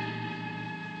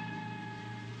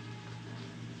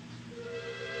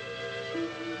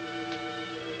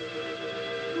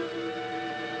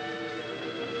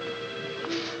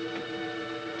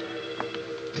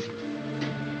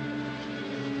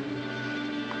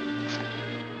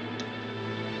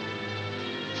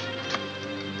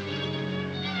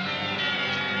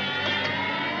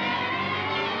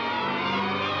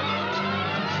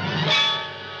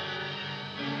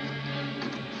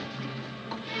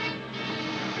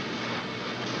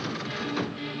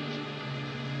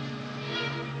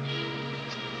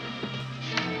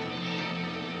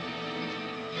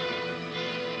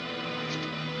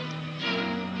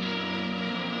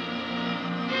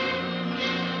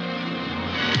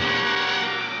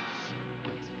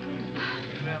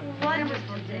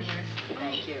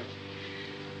 Thank you.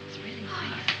 It's really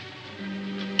nice.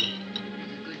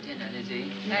 Good dinner,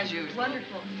 Lizzie. As usual.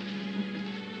 Wonderful.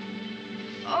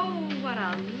 Oh, what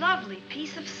a lovely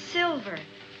piece of silver.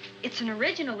 It's an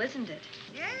original, isn't it?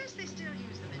 Yes, they still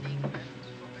use them in England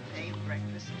for buffet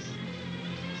breakfasts.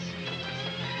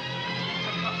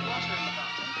 Some hot water in the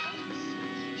bottom.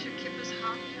 Keeps your kippers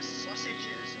hot, your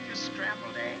sausages, and your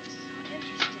scrambled eggs.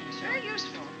 Interesting. It's very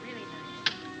useful. Really nice.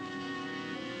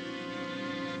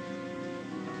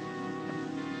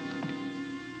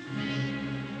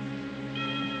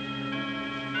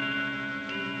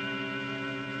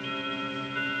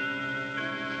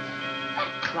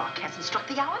 Clock hasn't struck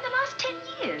the hour in the last 10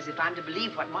 years, if I'm to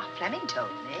believe what Mark Fleming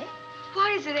told me.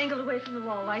 Why is it angled away from the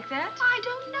wall like that? I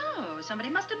don't know. Somebody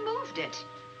must have moved it.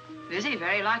 Lizzie,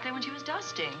 very likely when she was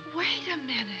dusting. Wait a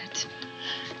minute.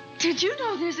 Did you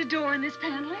know there's a door in this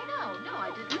paneling? No,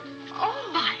 I didn't. Oh,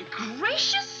 my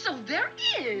gracious, so there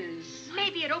is.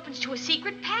 Maybe it opens to a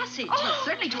secret passage. Oh,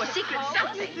 certainly to a secret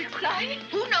something. This is exciting.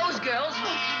 Who knows, girls?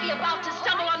 We'll be about to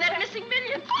stumble on that missing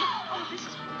million. Oh, this is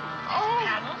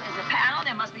There's a panel.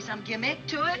 There must be some gimmick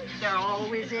to it. There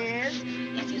always is.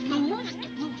 Yes, it moves.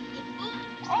 It moves. It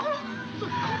moves. Oh.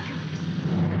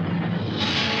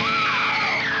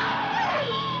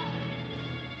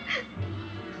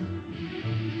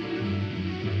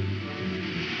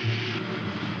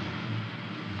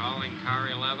 Calling car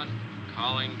 11.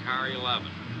 Calling car 11.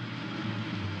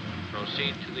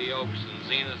 Proceed to the Oaks in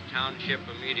Zenith Township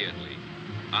immediately.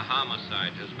 A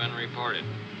homicide has been reported.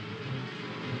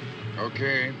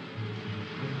 Okay.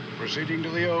 Proceeding to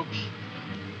the Oaks.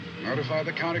 Notify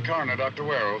the county coroner, Dr.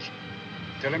 Wells.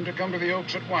 Tell him to come to the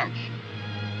Oaks at once.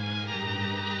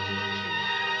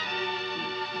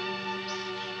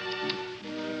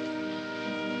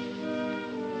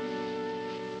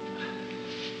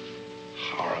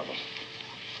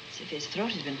 his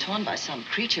throat had been torn by some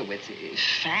creature with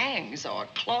fangs or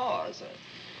claws.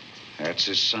 That's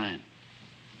his sign.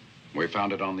 We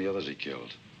found it on the others he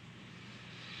killed.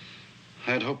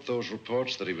 I'd hoped those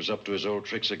reports that he was up to his old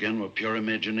tricks again were pure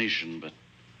imagination, but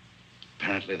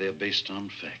apparently they're based on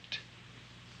fact.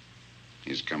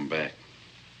 He's come back.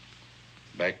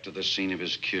 Back to the scene of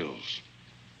his kills.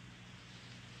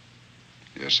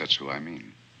 Yes, that's who I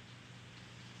mean.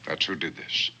 That's who did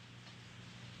this.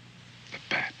 The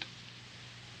bat.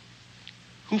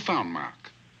 Who found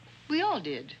Mark? We all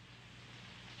did.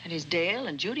 And it's Dale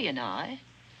and Judy and I.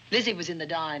 Lizzie was in the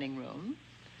dining room.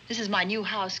 This is my new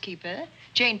housekeeper,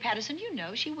 Jane Patterson. You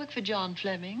know, she worked for John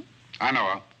Fleming. I know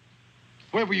her.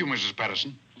 Where were you, Mrs.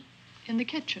 Patterson? In the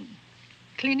kitchen,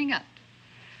 cleaning up.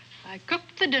 I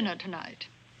cooked the dinner tonight.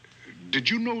 Did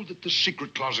you know that the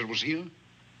secret closet was here?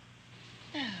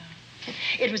 No.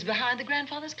 It was behind the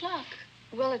grandfather's clock.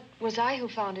 Well, it was I who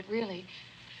found it, really.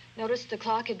 Noticed the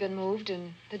clock had been moved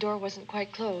and the door wasn't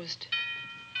quite closed.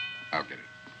 I'll get it.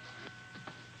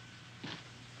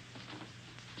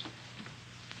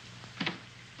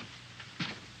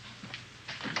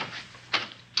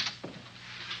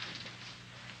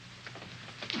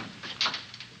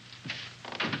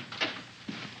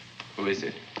 Who is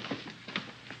it?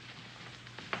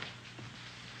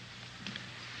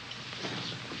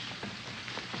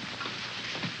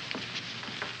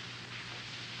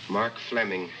 Mark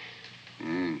Fleming.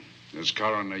 As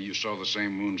coroner, you saw the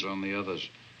same wounds on the others.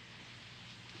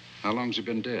 How long's he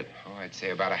been dead? Oh, I'd say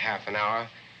about a half an hour.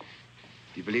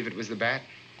 Do you believe it was the bat?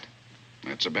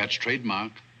 That's a bat's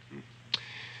trademark.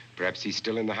 Perhaps he's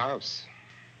still in the house.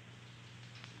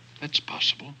 That's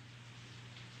possible.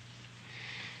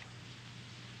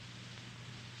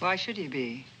 Why should he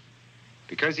be?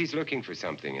 Because he's looking for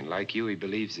something, and like you, he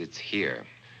believes it's here.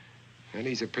 And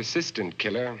he's a persistent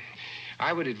killer.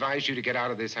 I would advise you to get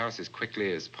out of this house as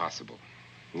quickly as possible,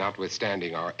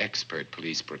 notwithstanding our expert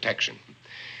police protection.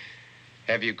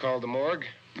 Have you called the morgue?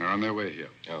 They're on their way here.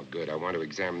 Oh, good. I want to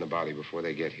examine the body before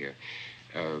they get here.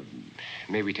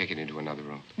 May we take it into another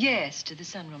room? Yes, to the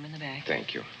sunroom in the back.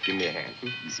 Thank you. Give me a hand.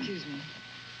 Excuse me.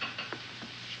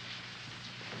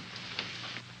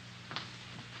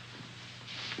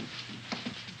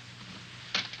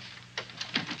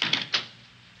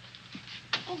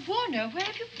 Oh, Warner, where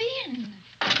have you been?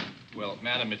 Well,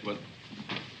 madam,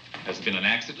 has it been an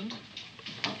accident?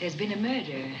 There's been a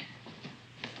murder.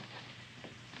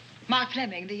 Mark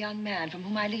Fleming, the young man from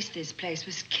whom I leased this place,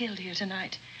 was killed here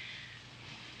tonight.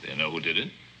 They know who did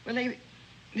it? Well, they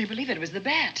believe it was the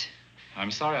bat.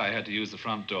 I'm sorry I had to use the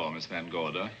front door, Miss Van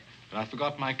Gorder, but I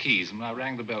forgot my keys, and when I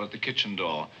rang the bell at the kitchen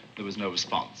door, there was no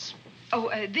response. Oh,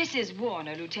 this is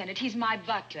Warner, Lieutenant. He's my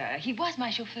butler. He was my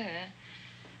chauffeur.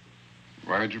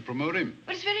 Why'd you promote him?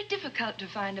 Well, it's very difficult to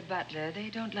find a butler. They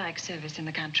don't like service in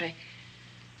the country.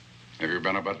 Have you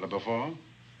been a butler before?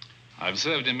 I've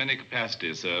served in many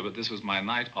capacities, sir, but this was my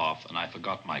night off, and I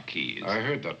forgot my keys. I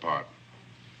heard that part.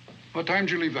 What time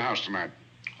did you leave the house tonight?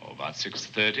 Oh, about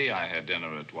 6:30. I had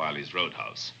dinner at Wiley's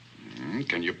Roadhouse.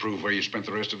 Can you prove where you spent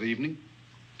the rest of the evening?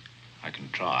 I can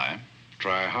try.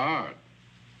 Try hard.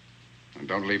 And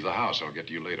don't leave the house. I'll get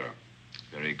to you later.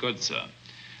 Very good, sir.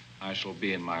 I shall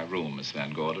be in my room, Miss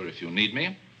Van Gorder, if you need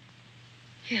me.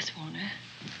 Yes, Warner.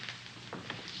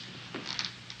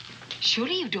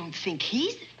 Surely you don't think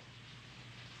he's...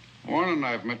 Warren and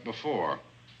I have met before.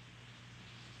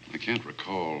 I can't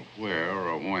recall where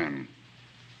or when,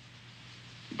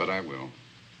 but I will.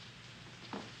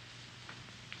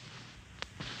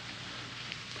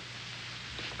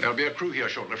 There'll be a crew here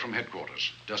shortly from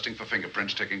headquarters, dusting for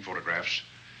fingerprints, taking photographs.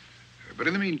 But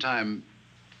in the meantime,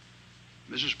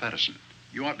 Mrs. Patterson,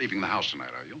 you aren't leaving the house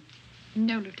tonight, are you?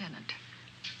 No, Lieutenant.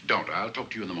 Don't. I'll talk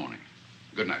to you in the morning.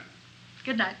 Good night.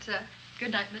 Good night, sir.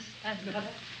 Good night, Miss Van Gorder.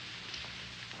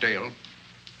 Dale,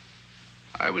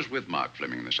 I was with Mark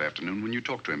Fleming this afternoon when you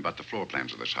talked to him about the floor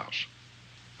plans of this house.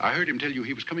 I heard him tell you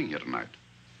he was coming here tonight.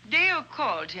 Dale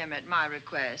called him at my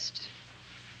request.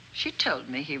 She told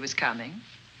me he was coming.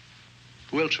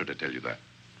 Who else heard her tell you that?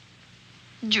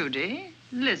 Judy,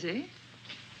 Lizzie.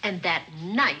 And that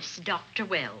nice Dr.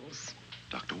 Wells.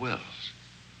 Dr. Wells.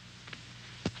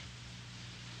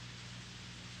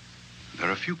 There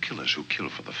are a few killers who kill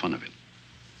for the fun of it.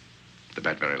 The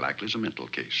bat very likely is a mental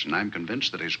case, and I'm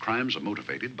convinced that his crimes are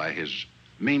motivated by his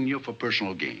mania for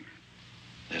personal gain.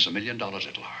 There's $1 million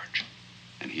at large,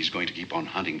 and he's going to keep on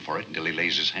hunting for it until he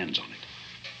lays his hands on it.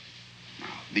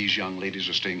 Now, these young ladies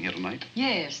are staying here tonight?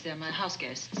 Yes, they're my house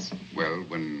guests. Well,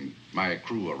 when my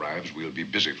crew arrives, we'll be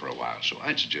busy for a while, so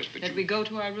I'd suggest that we go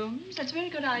to our rooms? That's a very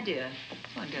good idea.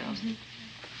 Come on, girls.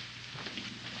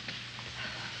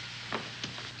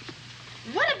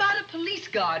 police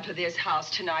guard for this house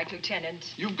tonight,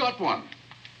 Lieutenant. You've got one.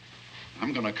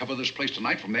 I'm going to cover this place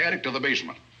tonight from the attic to the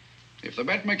basement. If the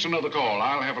bat makes another call,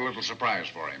 I'll have a little surprise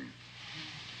for him.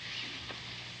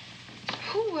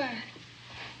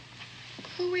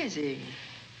 Who is he?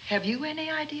 Have you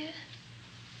any idea?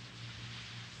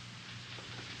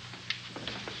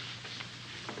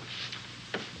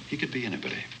 He could be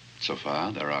anybody. So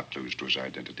far, there are clues to his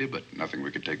identity, but nothing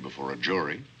we could take before a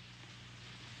jury.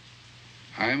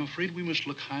 I am afraid we must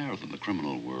look higher than the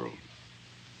criminal world.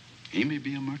 He may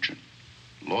be a merchant,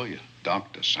 lawyer,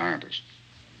 doctor, scientist,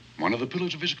 one of the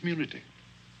pillars of his community.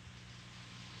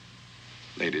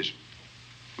 Ladies,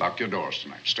 lock your doors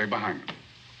tonight. Stay behind them.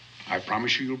 I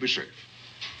promise you you'll be safe.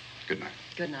 Good night.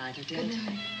 Good night, Lieutenant. Good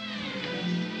night.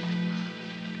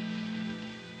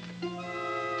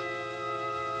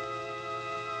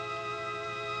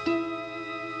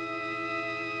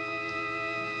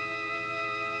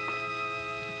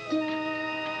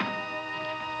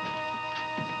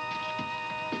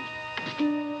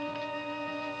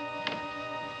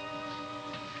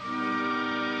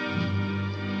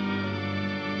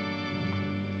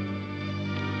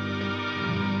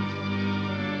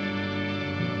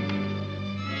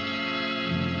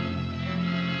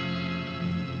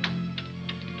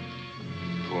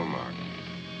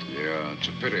 It's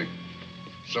a pity.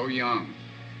 So young.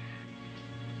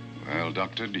 Well,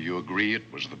 Doctor, do you agree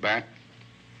it was the bat?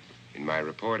 In my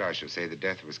report, I shall say the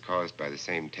death was caused by the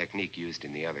same technique used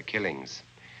in the other killings.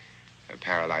 A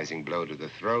paralyzing blow to the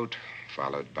throat,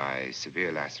 followed by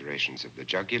severe lacerations of the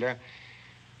jugular,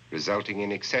 resulting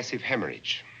in excessive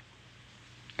hemorrhage.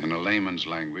 In a layman's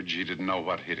language, he didn't know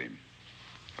what hit him.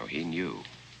 Oh, he knew.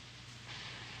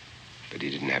 But he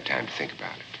didn't have time to think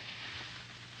about it.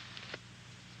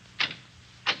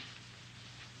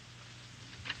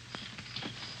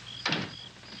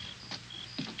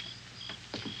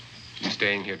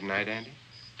 Staying here tonight, Andy?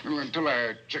 Well, until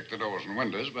I check the doors and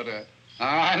windows, but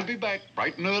I'll be back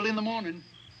bright and early in the morning.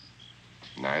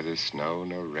 Neither snow,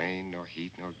 nor rain, nor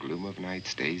heat, nor gloom of night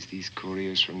stays these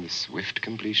couriers from the swift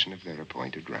completion of their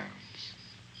appointed rounds.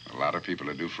 A lot of people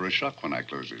are due for a shock when I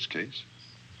close this case.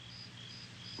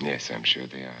 Yes, I'm sure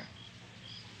they are.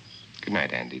 Good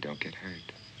night, Andy. Don't get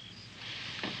hurt.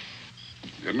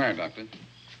 Good night, Doctor.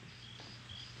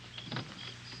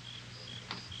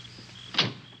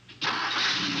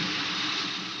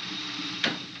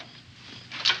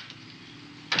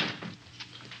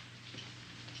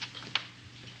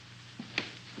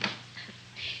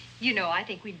 You know, I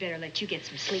think we'd better let you get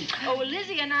some sleep. Oh, well,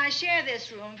 Lizzie and I share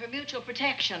this room for mutual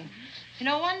protection. You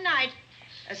know, one night,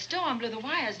 a storm blew the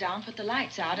wires down, put the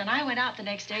lights out, and I went out the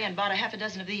next day and bought a half a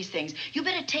dozen of these things. You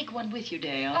better take one with you,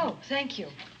 Dale. Oh, thank you.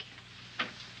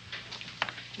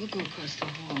 We'll go across the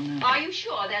hall now. Are you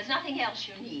sure there's nothing else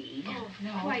you need? Oh,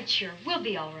 no. Quite sure. We'll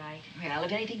be all right. Well,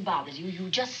 if anything bothers you, you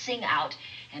just sing out,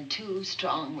 and 2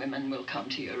 strong women will come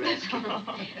to your rescue.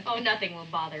 Oh, nothing will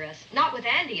bother us. Not with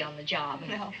Andy on the job.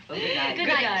 No. Well, good night. Good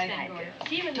night, Miss Van Gordon.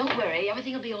 See you in the Don't morning. worry,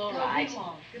 everything will be all right. We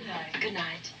won't. Good night. Good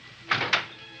night.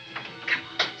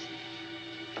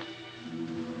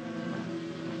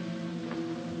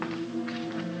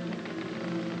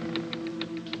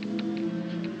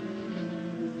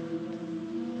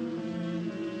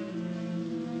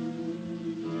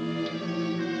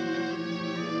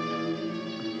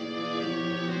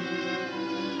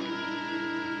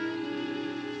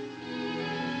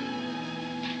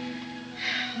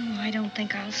 I don't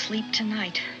think I'll sleep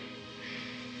tonight.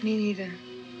 Me neither.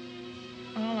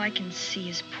 All I can see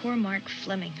is poor Mark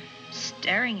Fleming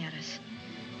staring at us.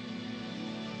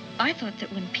 I thought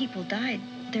that when people died,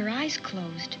 their eyes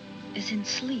closed, as in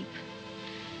sleep.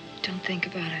 Don't think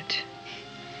about it.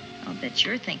 I'll bet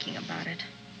you're thinking about it.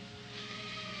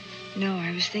 No,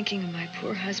 I was thinking of my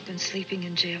poor husband sleeping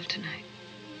in jail tonight.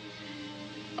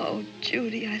 Oh,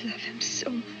 Judy, I love him so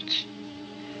much.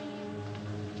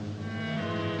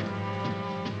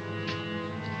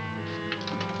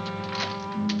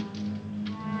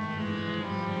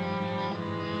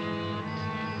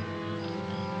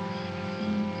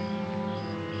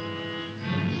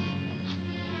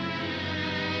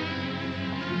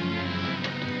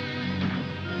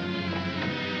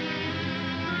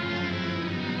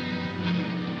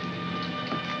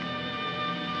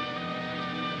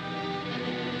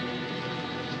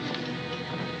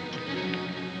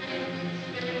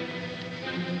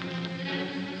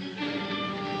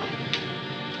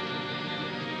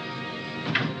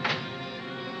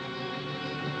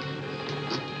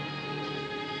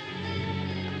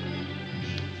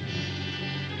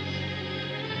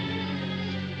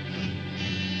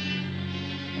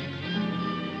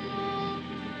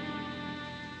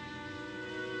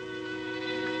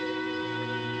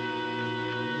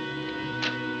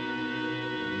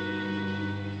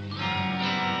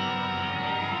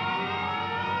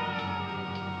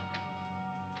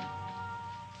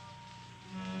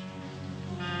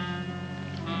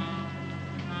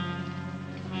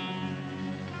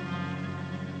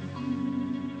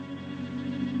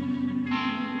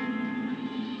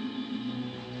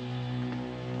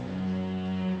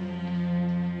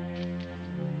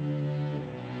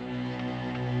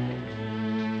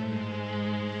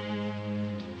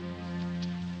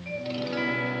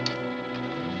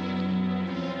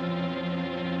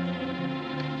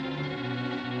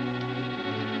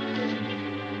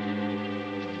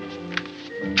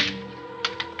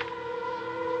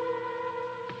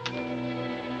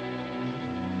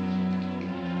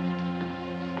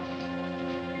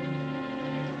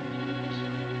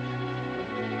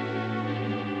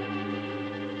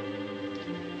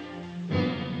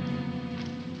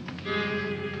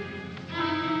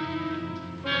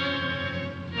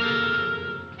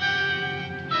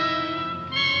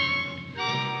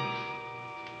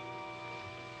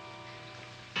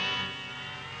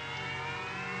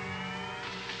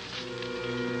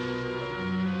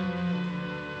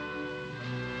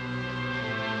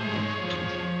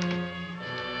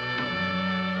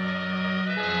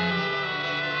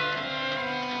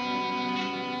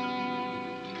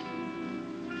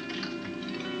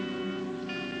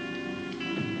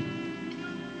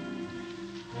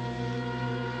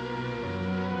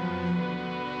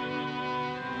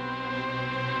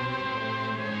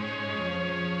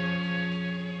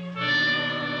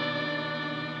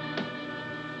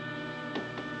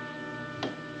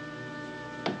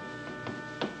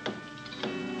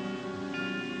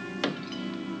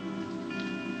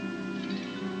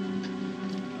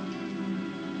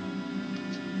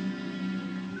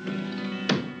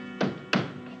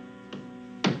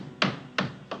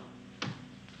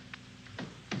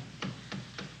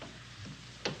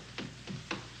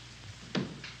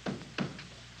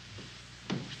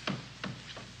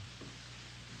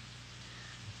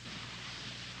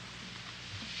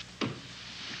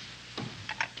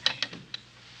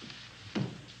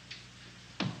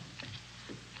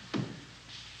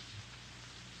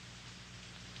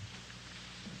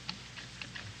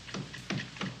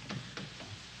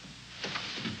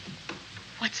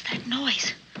 What's that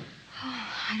noise? Oh,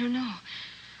 I don't know.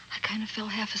 I kind of fell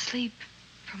half asleep.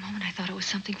 For a moment, I thought it was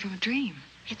something from a dream.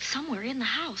 It's somewhere in the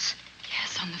house.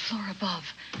 Yes, on the floor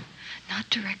above. Not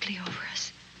directly over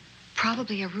us.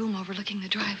 Probably a room overlooking the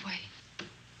driveway.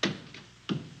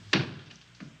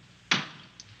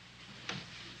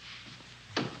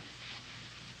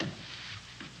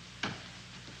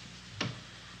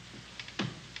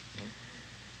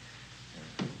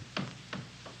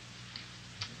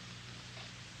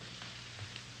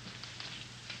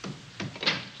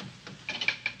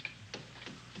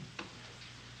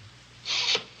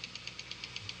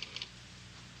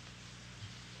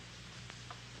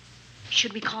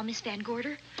 Should we call Miss Van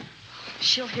Gorder?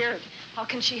 She'll hear it. How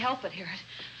can she help but hear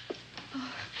it?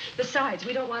 Oh, besides,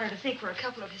 we don't want her to think we're a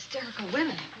couple of hysterical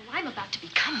women. Oh, I'm about to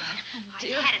become one. I've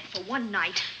dear. had it for one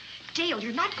night. Dale,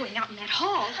 you're not going out in that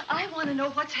hall. I want to know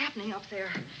what's happening up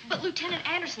there. But Lieutenant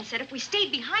Anderson said if we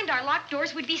stayed behind our locked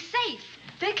doors, we'd be safe.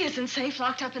 Dick isn't safe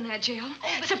locked up in that jail.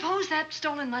 Suppose that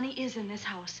stolen money is in this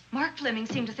house. Mark Fleming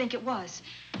seemed to think it was.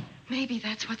 Maybe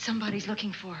that's what somebody's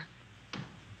looking for.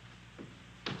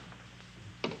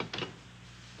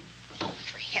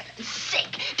 For heaven's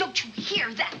sake, don't you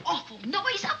hear that awful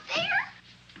noise up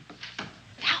there?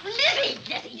 Now, Lizzie,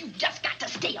 you've just got to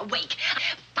stay awake.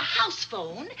 The house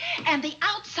phone and the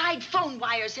outside phone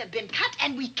wires have been cut,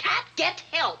 and we can't get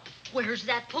help. Where's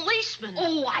that policeman?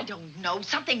 Oh, I don't know.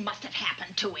 Something must have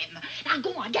happened to him. Now,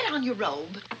 go on, get on your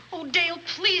robe. Oh, Dale,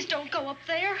 please don't go up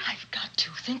there. I've got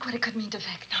to. Think what it could mean to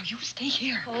Vic. Now, you stay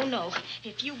here. Oh, no.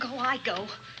 If you go, I go.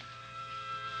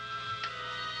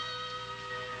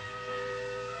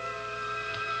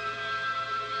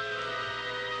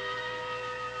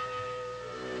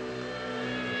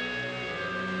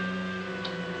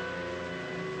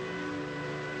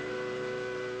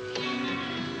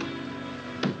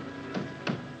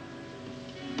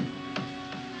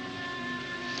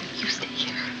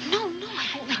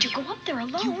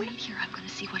 Alone. You wait here. I'm going to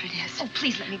see what it is. Oh,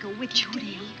 please let me go with you,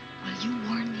 Judy. Will you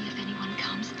warn me if anyone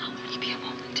comes? I'll only be a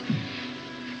moment.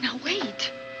 Now,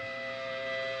 wait.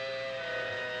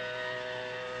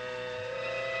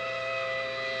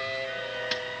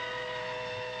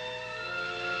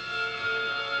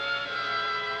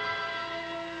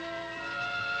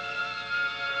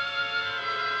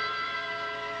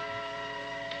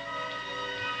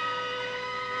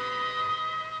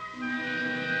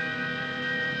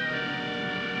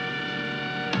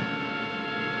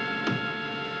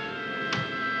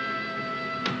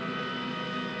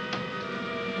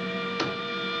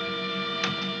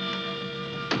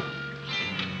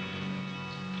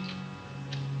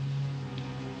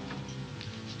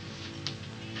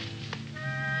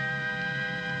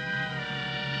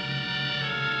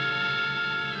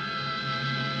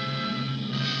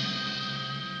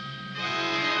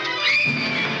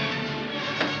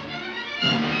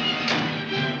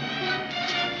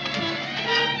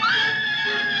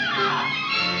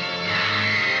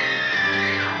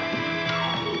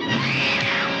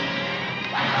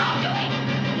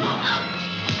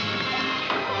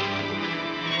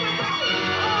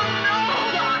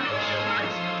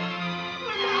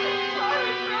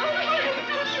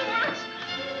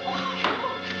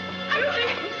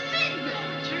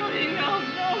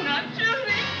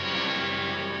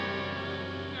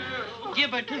 Give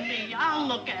her to me. I'll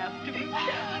look after her.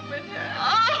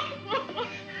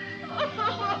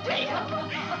 Oh, Dale.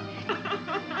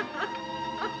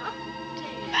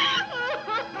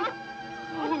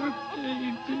 Poor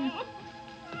baby.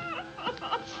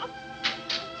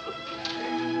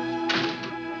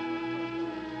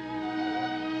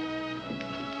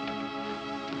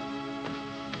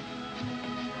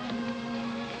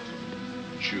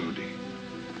 Judy.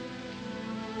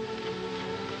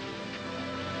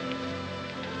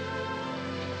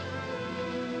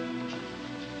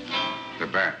 The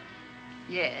bat.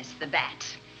 Yes, the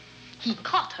bat. He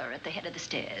caught her at the head of the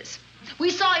stairs.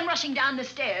 We saw him rushing down the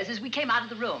stairs as we came out of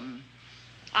the room.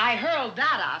 I hurled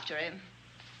that after him.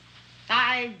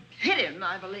 I hit him,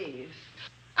 I believe.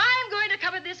 I'm going to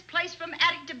cover this place from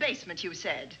attic to basement, you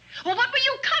said. Well, what were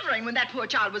you covering when that poor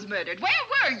child was murdered? Where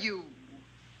were you?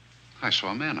 I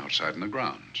saw a man outside in the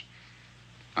grounds.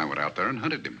 I went out there and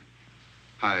hunted him.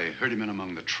 I heard him in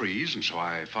among the trees, and so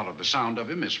I followed the sound of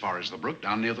him as far as the brook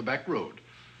down near the back road.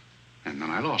 And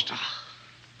then I lost him.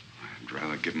 I'd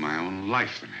rather give my own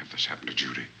life than have this happen to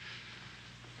Judy.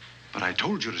 But I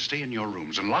told you to stay in your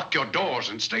rooms and lock your doors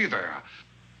and stay there.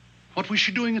 What was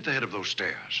she doing at the head of those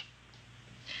stairs?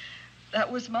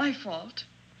 That was my fault.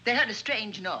 They heard a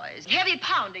strange noise. Heavy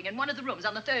pounding in one of the rooms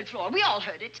on the 3rd floor. We all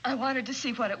heard it. I wanted to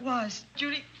see what it was.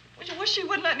 Judy, well, she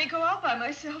wouldn't let me go out by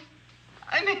myself.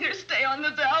 I made her stay on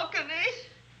the balcony.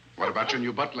 What about your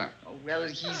new butler? Oh, well,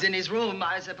 he's in his room,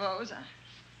 I suppose.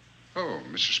 Oh,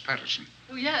 Mrs. Patterson.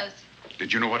 Oh, yes.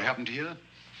 Did you know what happened here?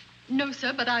 No,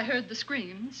 sir, but I heard the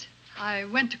screams. I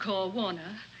went to call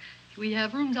Warner. We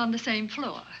have rooms on the same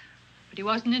floor, but he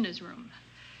wasn't in his room.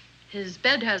 His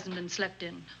bed hasn't been slept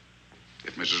in.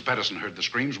 If Mrs. Patterson heard the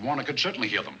screams, Warner could certainly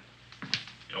hear them.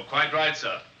 You're quite right,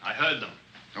 sir. I heard them.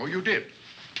 Oh, you did?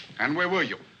 And where were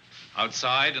you?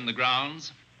 Outside in the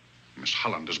grounds. Miss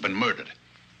Holland has been murdered.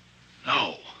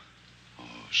 No. Oh,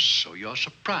 so you're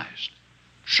surprised.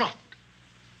 Shocked.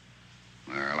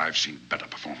 Well, I've seen better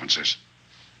performances.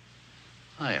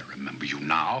 I remember you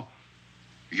now.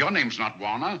 Your name's not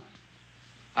Warner.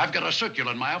 I've got a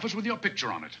circular in my office with your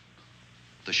picture on it.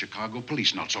 The Chicago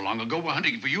police not so long ago were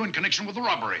hunting for you in connection with the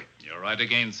robbery. You're right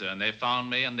again, sir. And they found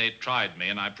me and they tried me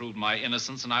and I proved my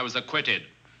innocence and I was acquitted.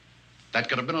 That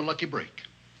could have been a lucky break.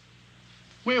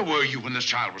 Where were you when this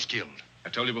child was killed? I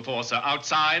told you before, sir.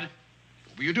 Outside.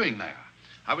 What were you doing there?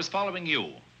 I was following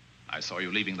you. I saw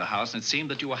you leaving the house, and it seemed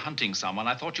that you were hunting someone.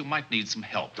 I thought you might need some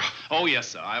help. Oh, yes,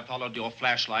 sir. I followed your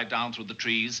flashlight down through the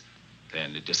trees.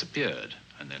 Then it disappeared.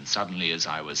 And then suddenly, as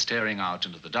I was staring out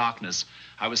into the darkness,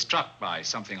 I was struck by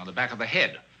something on the back of the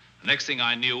head. The next thing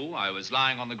I knew, I was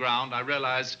lying on the ground. I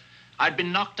realized I'd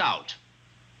been knocked out.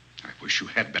 I wish you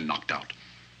had been knocked out.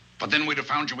 But then we'd have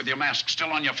found you with your mask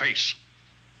still on your face.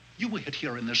 You were hit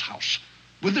here in this house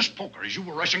with this poker as you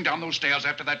were rushing down those stairs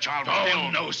after that child was killed. Oh,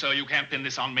 no, sir. You can't pin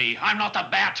this on me. I'm not the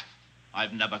bat.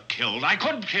 I've never killed. I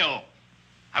couldn't kill.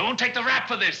 I won't take the rap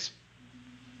for this.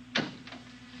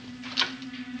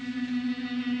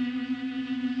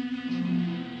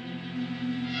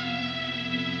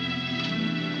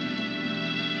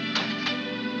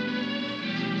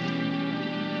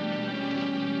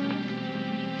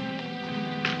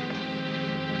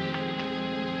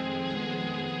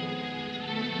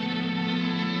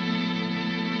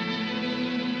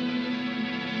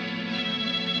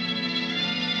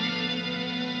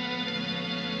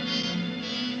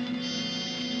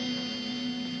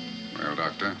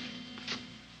 Doctor,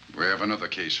 we have another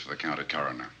case for the county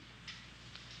coroner.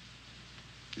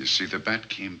 You see, the bat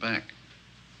came back.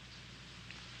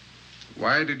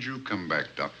 Why did you come back,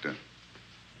 Doctor?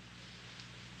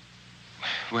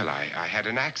 Well, I had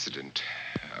an accident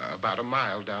about a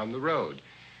mile down the road.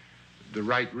 The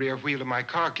right rear wheel of my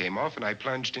car came off, and I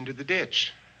plunged into the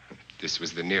ditch. This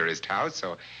was the nearest house,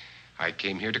 so I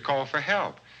came here to call for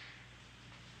help.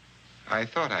 I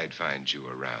thought I'd find you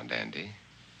around, Andy.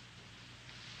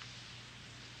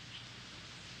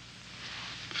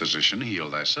 Physician,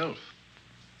 heal thyself.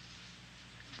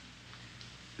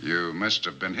 You must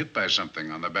have been hit by something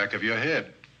on the back of your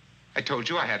head. I told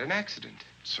you I had an accident.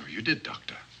 So you did,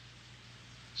 Doctor.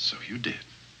 So you did.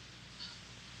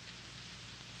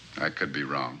 I could be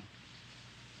wrong.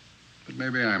 But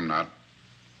maybe I'm not.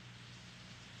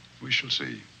 We shall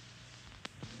see.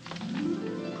 All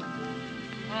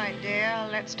right, dear,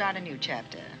 let's start a new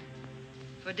chapter.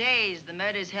 For days, the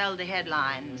murders held the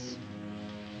headlines.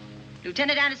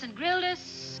 Lieutenant Anderson grilled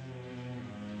us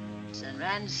and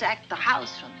ransacked the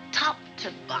house from top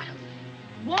to bottom.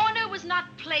 Warner was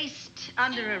not placed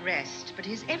under arrest, but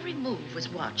his every move was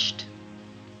watched.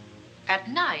 At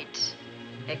night,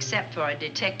 except for a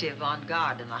detective on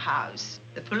guard in the house,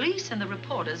 the police and the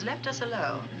reporters left us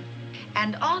alone.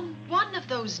 And on one of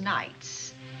those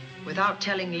nights, without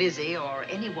telling Lizzie or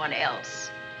anyone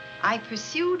else, I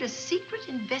pursued a secret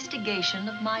investigation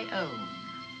of my own.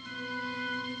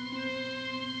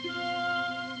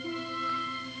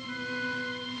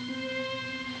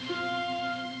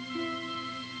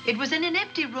 It was in an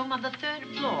empty room on the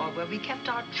 3rd floor where we kept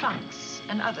our trunks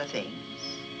and other things.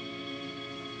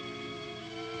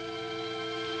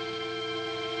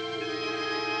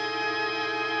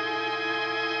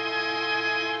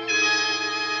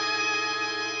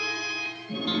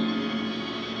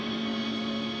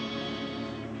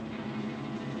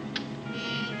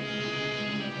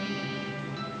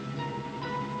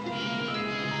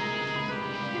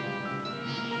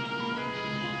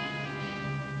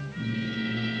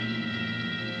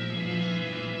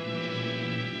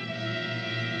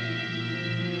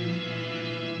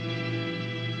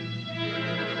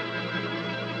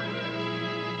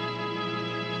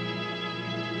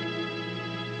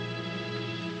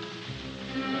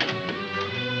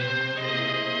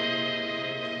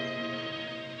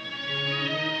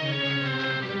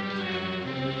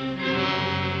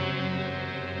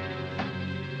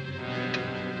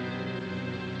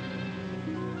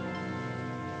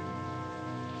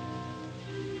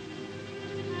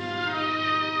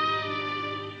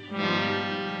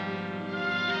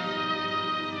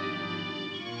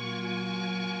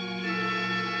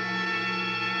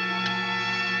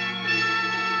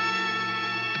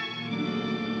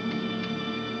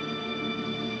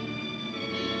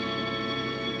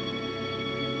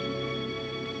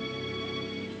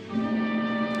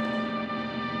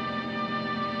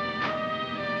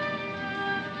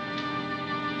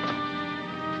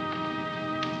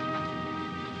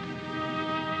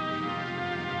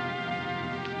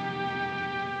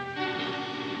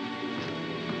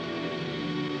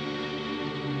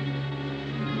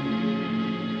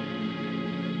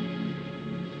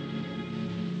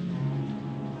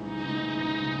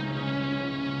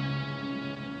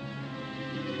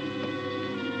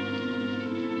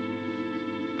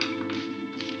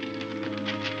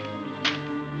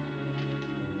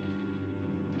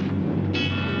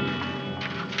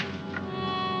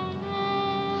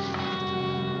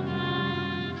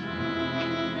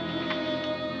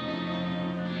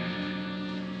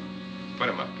 Put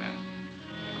him up, Pat.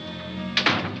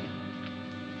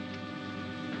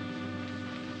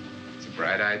 It's a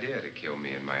bright idea to kill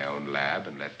me in my own lab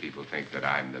and let people think that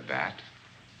I'm the bat.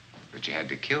 But you had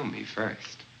to kill me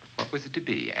first. What was it to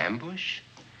be, ambush?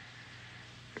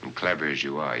 And clever as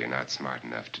you are, you're not smart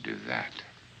enough to do that.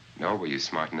 Nor were you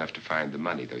smart enough to find the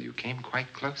money, though you came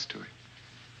quite close to it.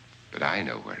 But I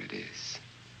know where it is.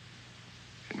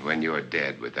 And when you're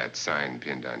dead with that sign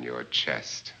pinned on your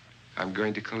chest, I'm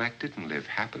going to collect it and live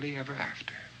happily ever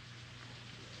after.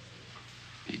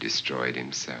 He destroyed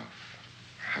himself.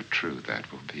 How true that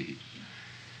will be.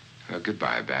 Well,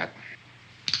 goodbye, Bat.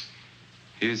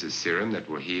 Here's a serum that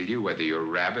will heal you whether you're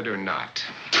rabid or not.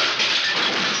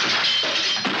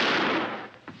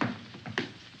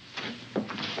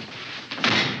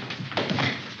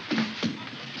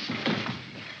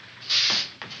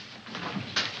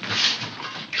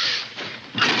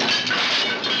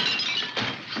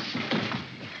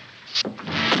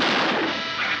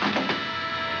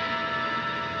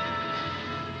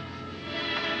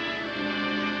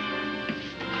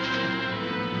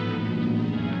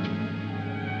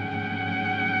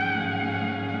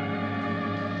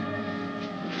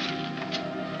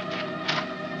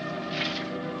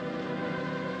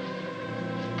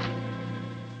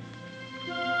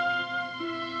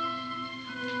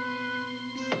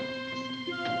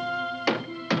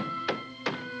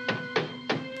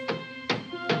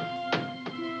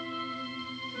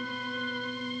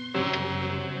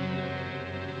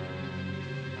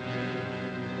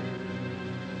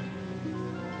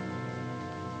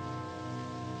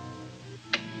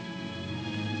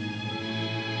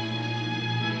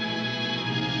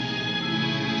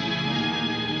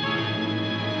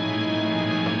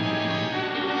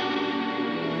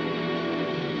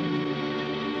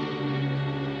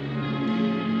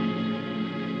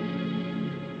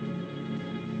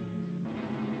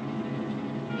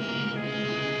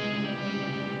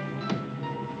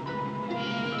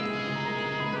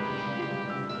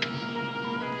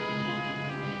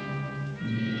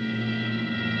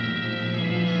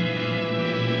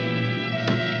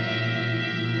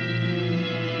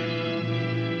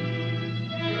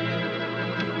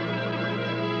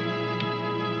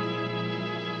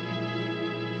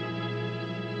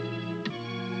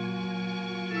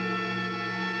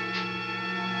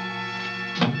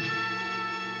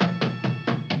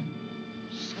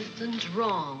 Something's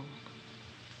wrong.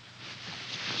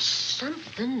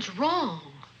 Something's wrong.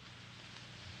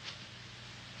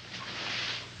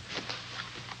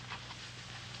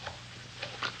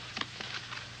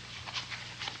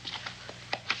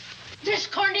 Miss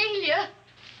Cornelia!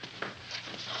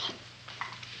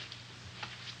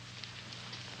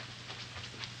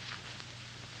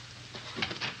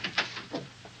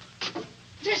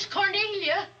 Miss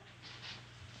Cornelia!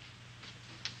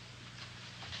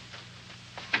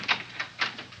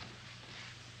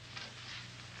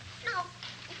 Now,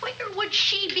 where would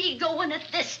she be going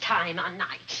at this time of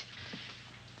night?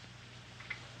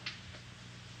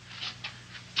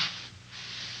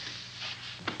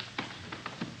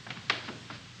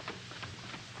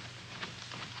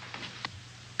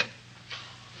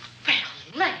 Well,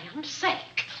 land's sake.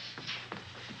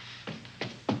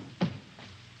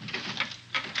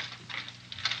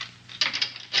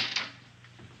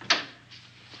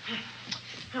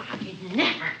 I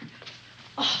never.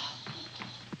 Oh.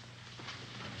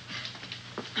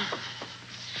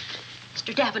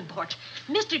 Mr. Davenport.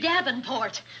 Mr.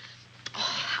 Davenport.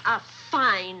 Oh, a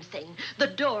fine thing. The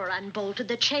door unbolted,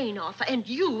 the chain off, and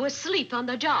you asleep on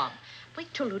the job.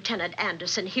 Wait till Lieutenant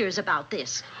Anderson hears about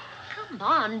this. Come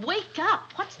on, wake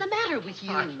up. What's the matter with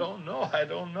you? I don't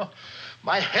know.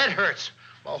 My head hurts.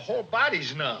 My whole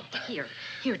body's numb. Here,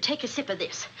 take a sip of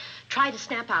this. Try to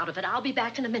snap out of it. I'll be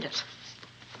back in a minute.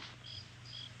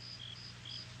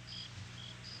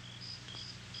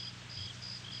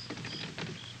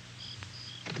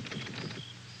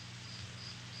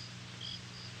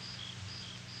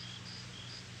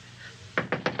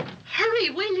 Hurry,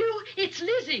 will you? It's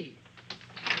Lizzie.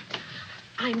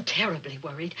 I'm terribly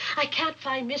worried. I can't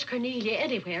find Miss Cornelia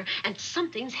anywhere, and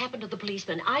something's happened to the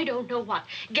policeman. I don't know what.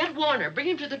 Get Warner. Bring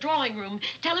him to the drawing room.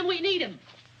 Tell him we need him.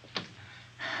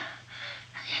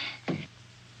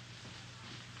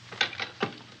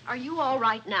 Are you all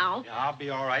right now? Yeah, I'll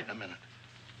be all right in a minute.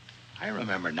 I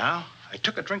remember now. I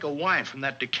took a drink of wine from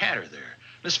that decanter there.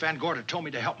 Miss Van Gordon told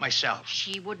me to help myself.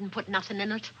 She wouldn't put nothing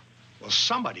in it? Well,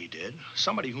 somebody did.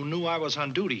 Somebody who knew I was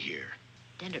on duty here.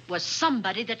 Then it was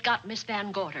somebody that got Miss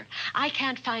Van Gorder. I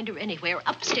can't find her anywhere.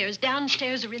 Upstairs,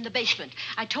 downstairs, or in the basement.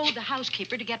 I told the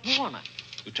housekeeper to get Warner.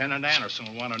 Lieutenant Anderson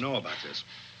will want to know about this.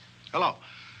 Hello.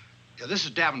 Yeah, this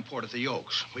is Davenport at the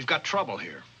Oaks. We've got trouble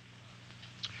here.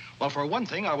 Well, for one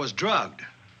thing, I was drugged.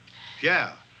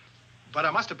 Yeah. But I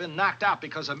must have been knocked out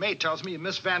because the maid tells me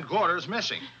Miss Van Gorder is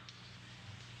missing.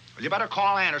 Well, you better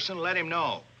call Anderson and let him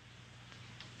know.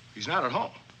 He's not at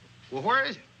home. Well, where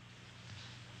is he?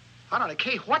 Out on a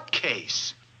case? What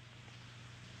case?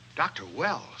 Dr.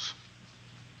 Wells.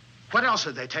 What else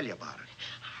did they tell you about it?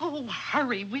 Oh,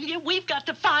 hurry, will you? We've got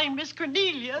to find Miss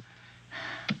Cornelia.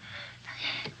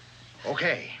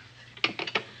 Okay.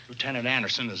 Lieutenant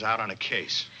Anderson is out on a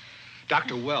case.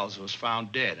 Dr. Wells was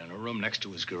found dead in a room next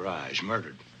to his garage,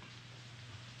 murdered.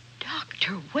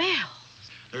 Dr.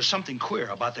 Wells? There's something queer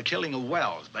about the killing of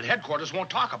Wells, but headquarters won't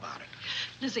talk about it.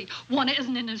 Lizzie, Warner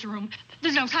isn't in his room.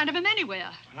 There's no sign of him anywhere.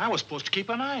 And I was supposed to keep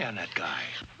an eye on that guy.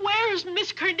 Where's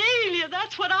Miss Cornelia?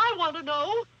 That's what I want to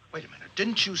know. Wait a minute.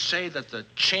 Didn't you say that the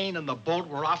chain and the bolt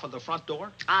were off of the front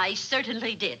door? I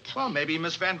certainly did. Well, maybe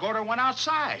Miss Van Gorder went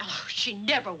outside. Oh, she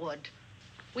never would.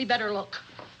 We better look.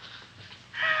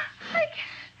 I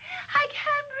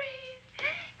can't breathe.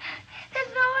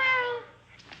 There's no air.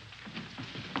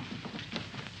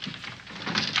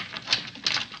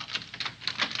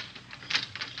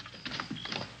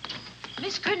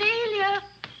 Miss Cornelia.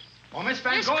 Oh, Miss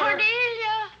Van Miss Gorder.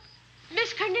 Cornelia.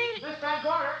 Miss Cornelia. Miss Van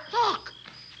Gorder. Look.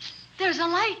 There's a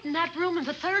light in that room on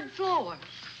the 3rd floor.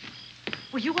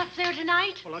 Were you up there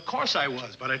tonight? Well, of course I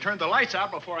was, but I turned the lights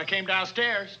out before I came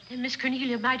downstairs. And Miss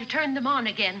Cornelia might have turned them on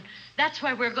again. That's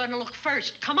why we're going to look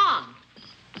first. Come on.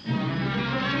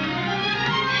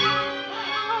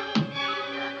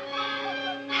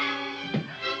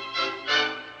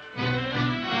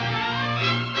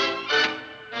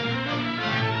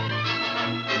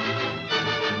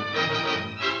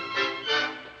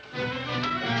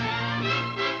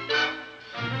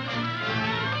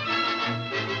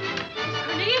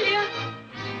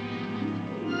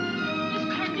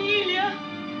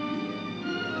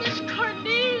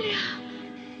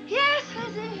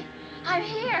 I'm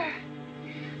here.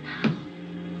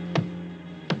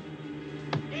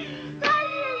 Right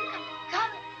here.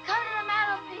 Come to the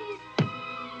mantelpiece.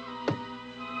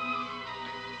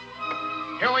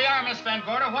 Here we are, Miss Van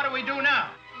Gorder. What do we do now?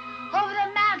 Over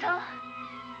the mantel,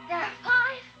 there are 5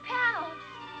 panels.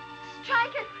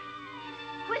 Strike it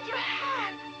with your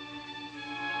hand.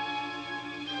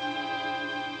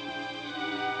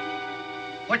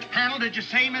 Which panel did you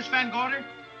say, Miss Van Gorder?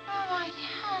 Oh, I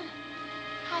can't.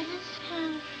 I just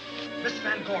can't. Miss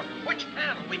Van Gorder, which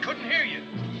panel? We couldn't hear you.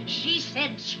 She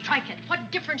said strike it. What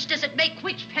difference does it make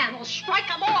which panel? Strike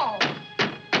them all.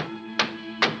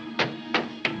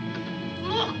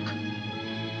 Look.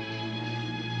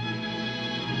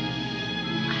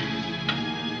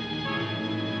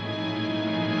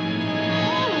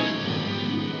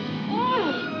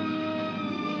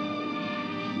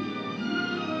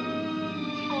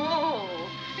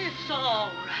 It's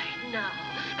all right now.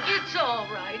 It's all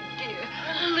right, dear.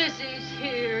 Lizzie's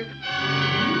here.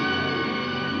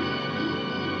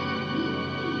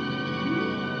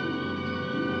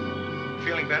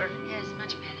 Feeling better? Yes,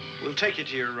 much better. We'll take you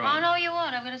to your room. Oh, no, you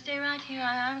won't. I'm going to stay right here.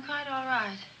 I'm quite all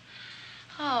right.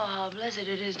 Oh, how blessed it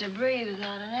is to breathe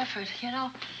without an effort. You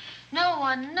know, no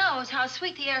one knows how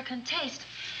sweet the air can taste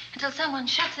until someone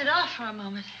shuts it off for a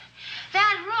moment.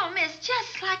 That room is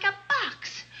just like a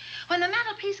box. When the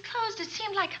mantelpiece closed, it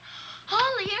seemed like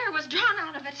all the air was drawn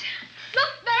out of it.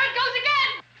 Look, there it goes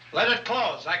again. Let it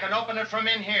close. I can open it from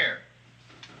in here.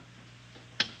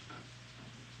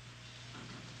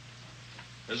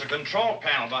 There's a control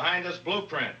panel behind this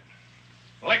blueprint.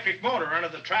 Electric motor under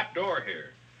the trap door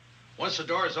here. Once the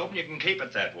door is open, you can keep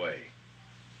it that way.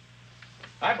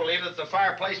 I believe that the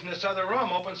fireplace in this other room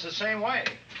opens the same way.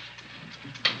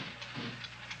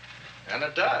 And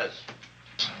it does.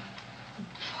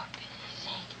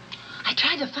 I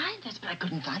tried to find this, but I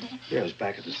couldn't find it. Yeah, it was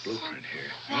back at this blueprint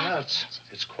here. Well,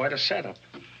 it's quite a setup.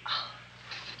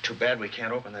 Too bad we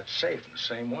can't open that safe in the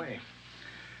same way.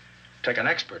 Take an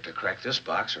expert to crack this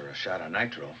box or a shot of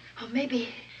nitro. Oh, maybe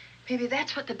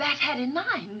that's what the bat had in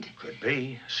mind. Could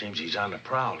be. Seems he's on the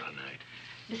prowl tonight.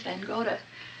 Miss Van Gorder,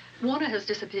 Warner has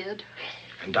disappeared.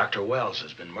 And Dr. Wells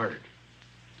has been murdered.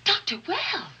 Dr.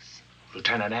 Wells?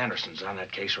 Lieutenant Anderson's on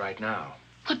that case right now.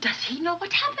 Well, does he know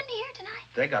what happened here tonight?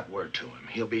 They got word to him.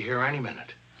 He'll be here any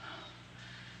minute.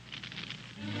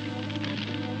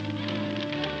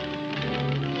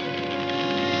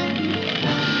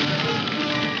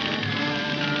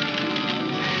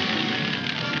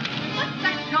 What's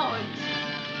that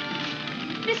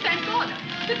noise? Miss Van Gorder,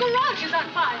 the garage is on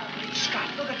fire. Scott,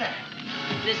 look at that.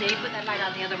 Lizzie, put that light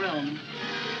out in the other room.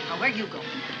 Now, where are you going?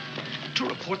 to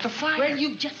report the fire. Well,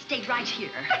 you just stay right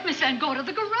here. But Miss Van Gorder,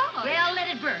 the garage. Well, let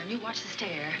it burn. You watch the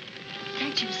stair.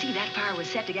 Can't you see that fire was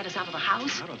set to get us out of the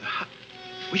house? Out of the house?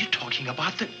 Were you talking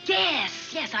about the...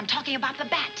 Yes, I'm talking about the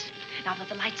bat. Now that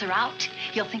the lights are out,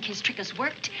 he'll think his trick has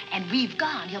worked, and we've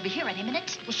gone. He'll be here any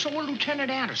minute. Well, so will Lieutenant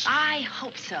Anderson. I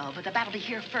hope so, but the bat will be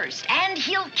here first. And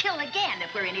he'll kill again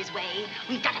if we're in his way.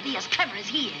 We've got to be as clever as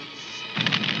he is.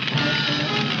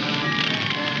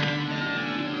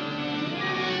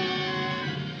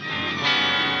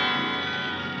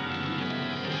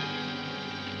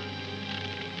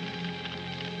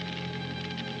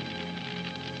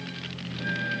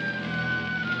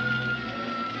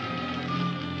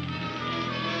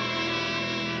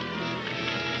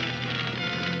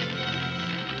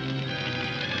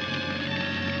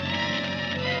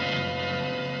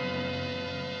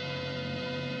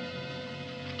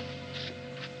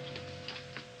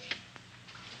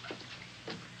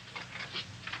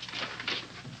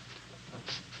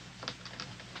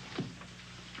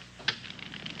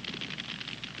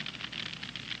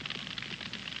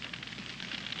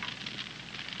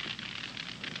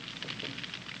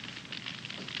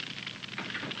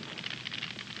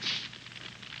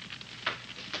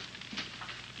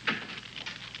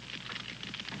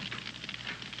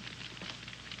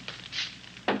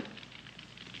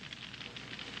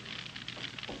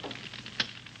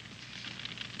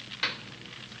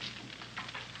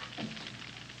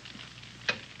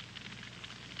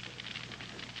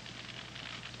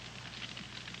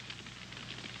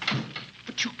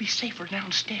 You'll be safer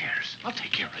downstairs. I'll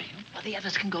take care of you. Well, the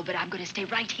others can go, but I'm going to stay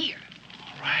right here.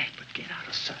 All right, but get out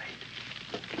of sight.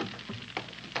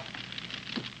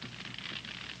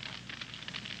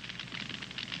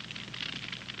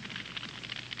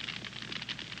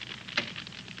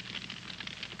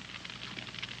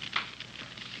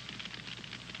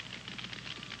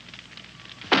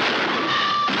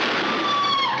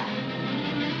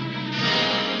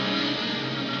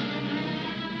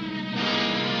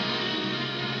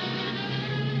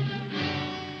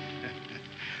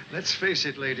 Let's face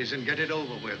it, ladies, and get it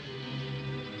over with.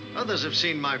 Others have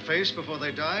seen my face before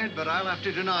they died, but I'll have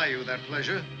to deny you that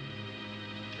pleasure.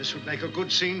 This would make a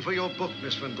good scene for your book,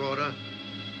 Miss Van Gorder,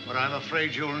 but I'm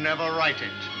afraid you'll never write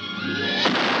it.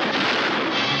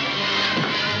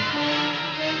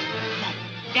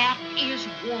 That is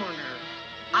Warner.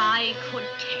 I could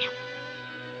tell.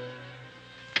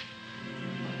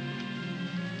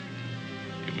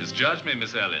 You misjudged me,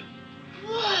 Miss Ellen.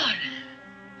 Warner!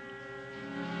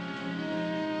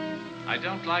 I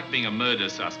don't like being a murder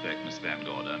suspect, Miss Van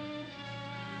Gorder.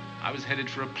 I was headed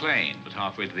for a plane, but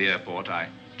halfway to the airport, I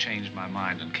changed my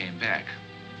mind and came back.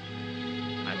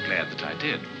 I'm glad that I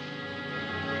did.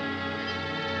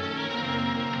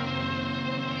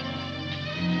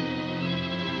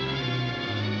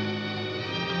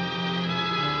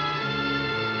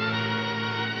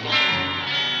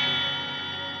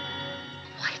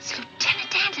 Why, it's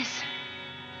Lieutenant Anderson.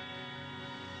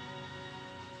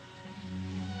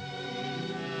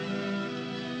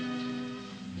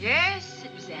 Yes,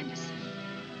 it was Anderson.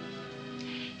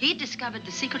 He discovered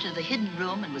the secret of the hidden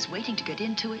room and was waiting to get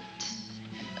into it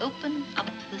and open up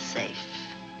the safe.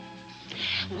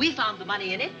 We found the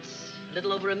money in it, a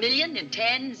little over $1 million in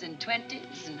tens and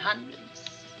twenties and hundreds.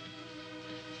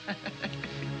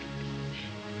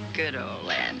 Good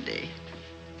old Andy.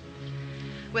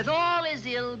 With all his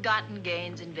ill-gotten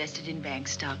gains invested in bank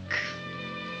stock.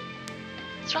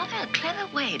 It's rather a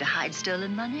clever way to hide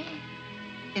stolen money.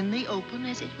 In the open,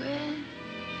 as it were,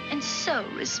 and so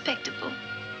respectable.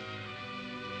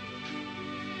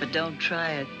 But don't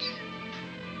try it.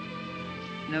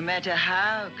 No matter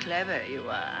how clever you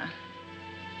are,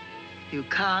 you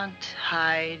can't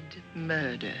hide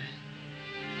murder.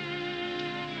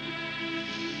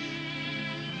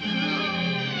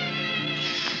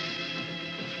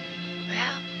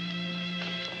 Well,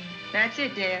 that's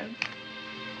it, Dale.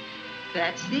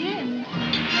 That's the end.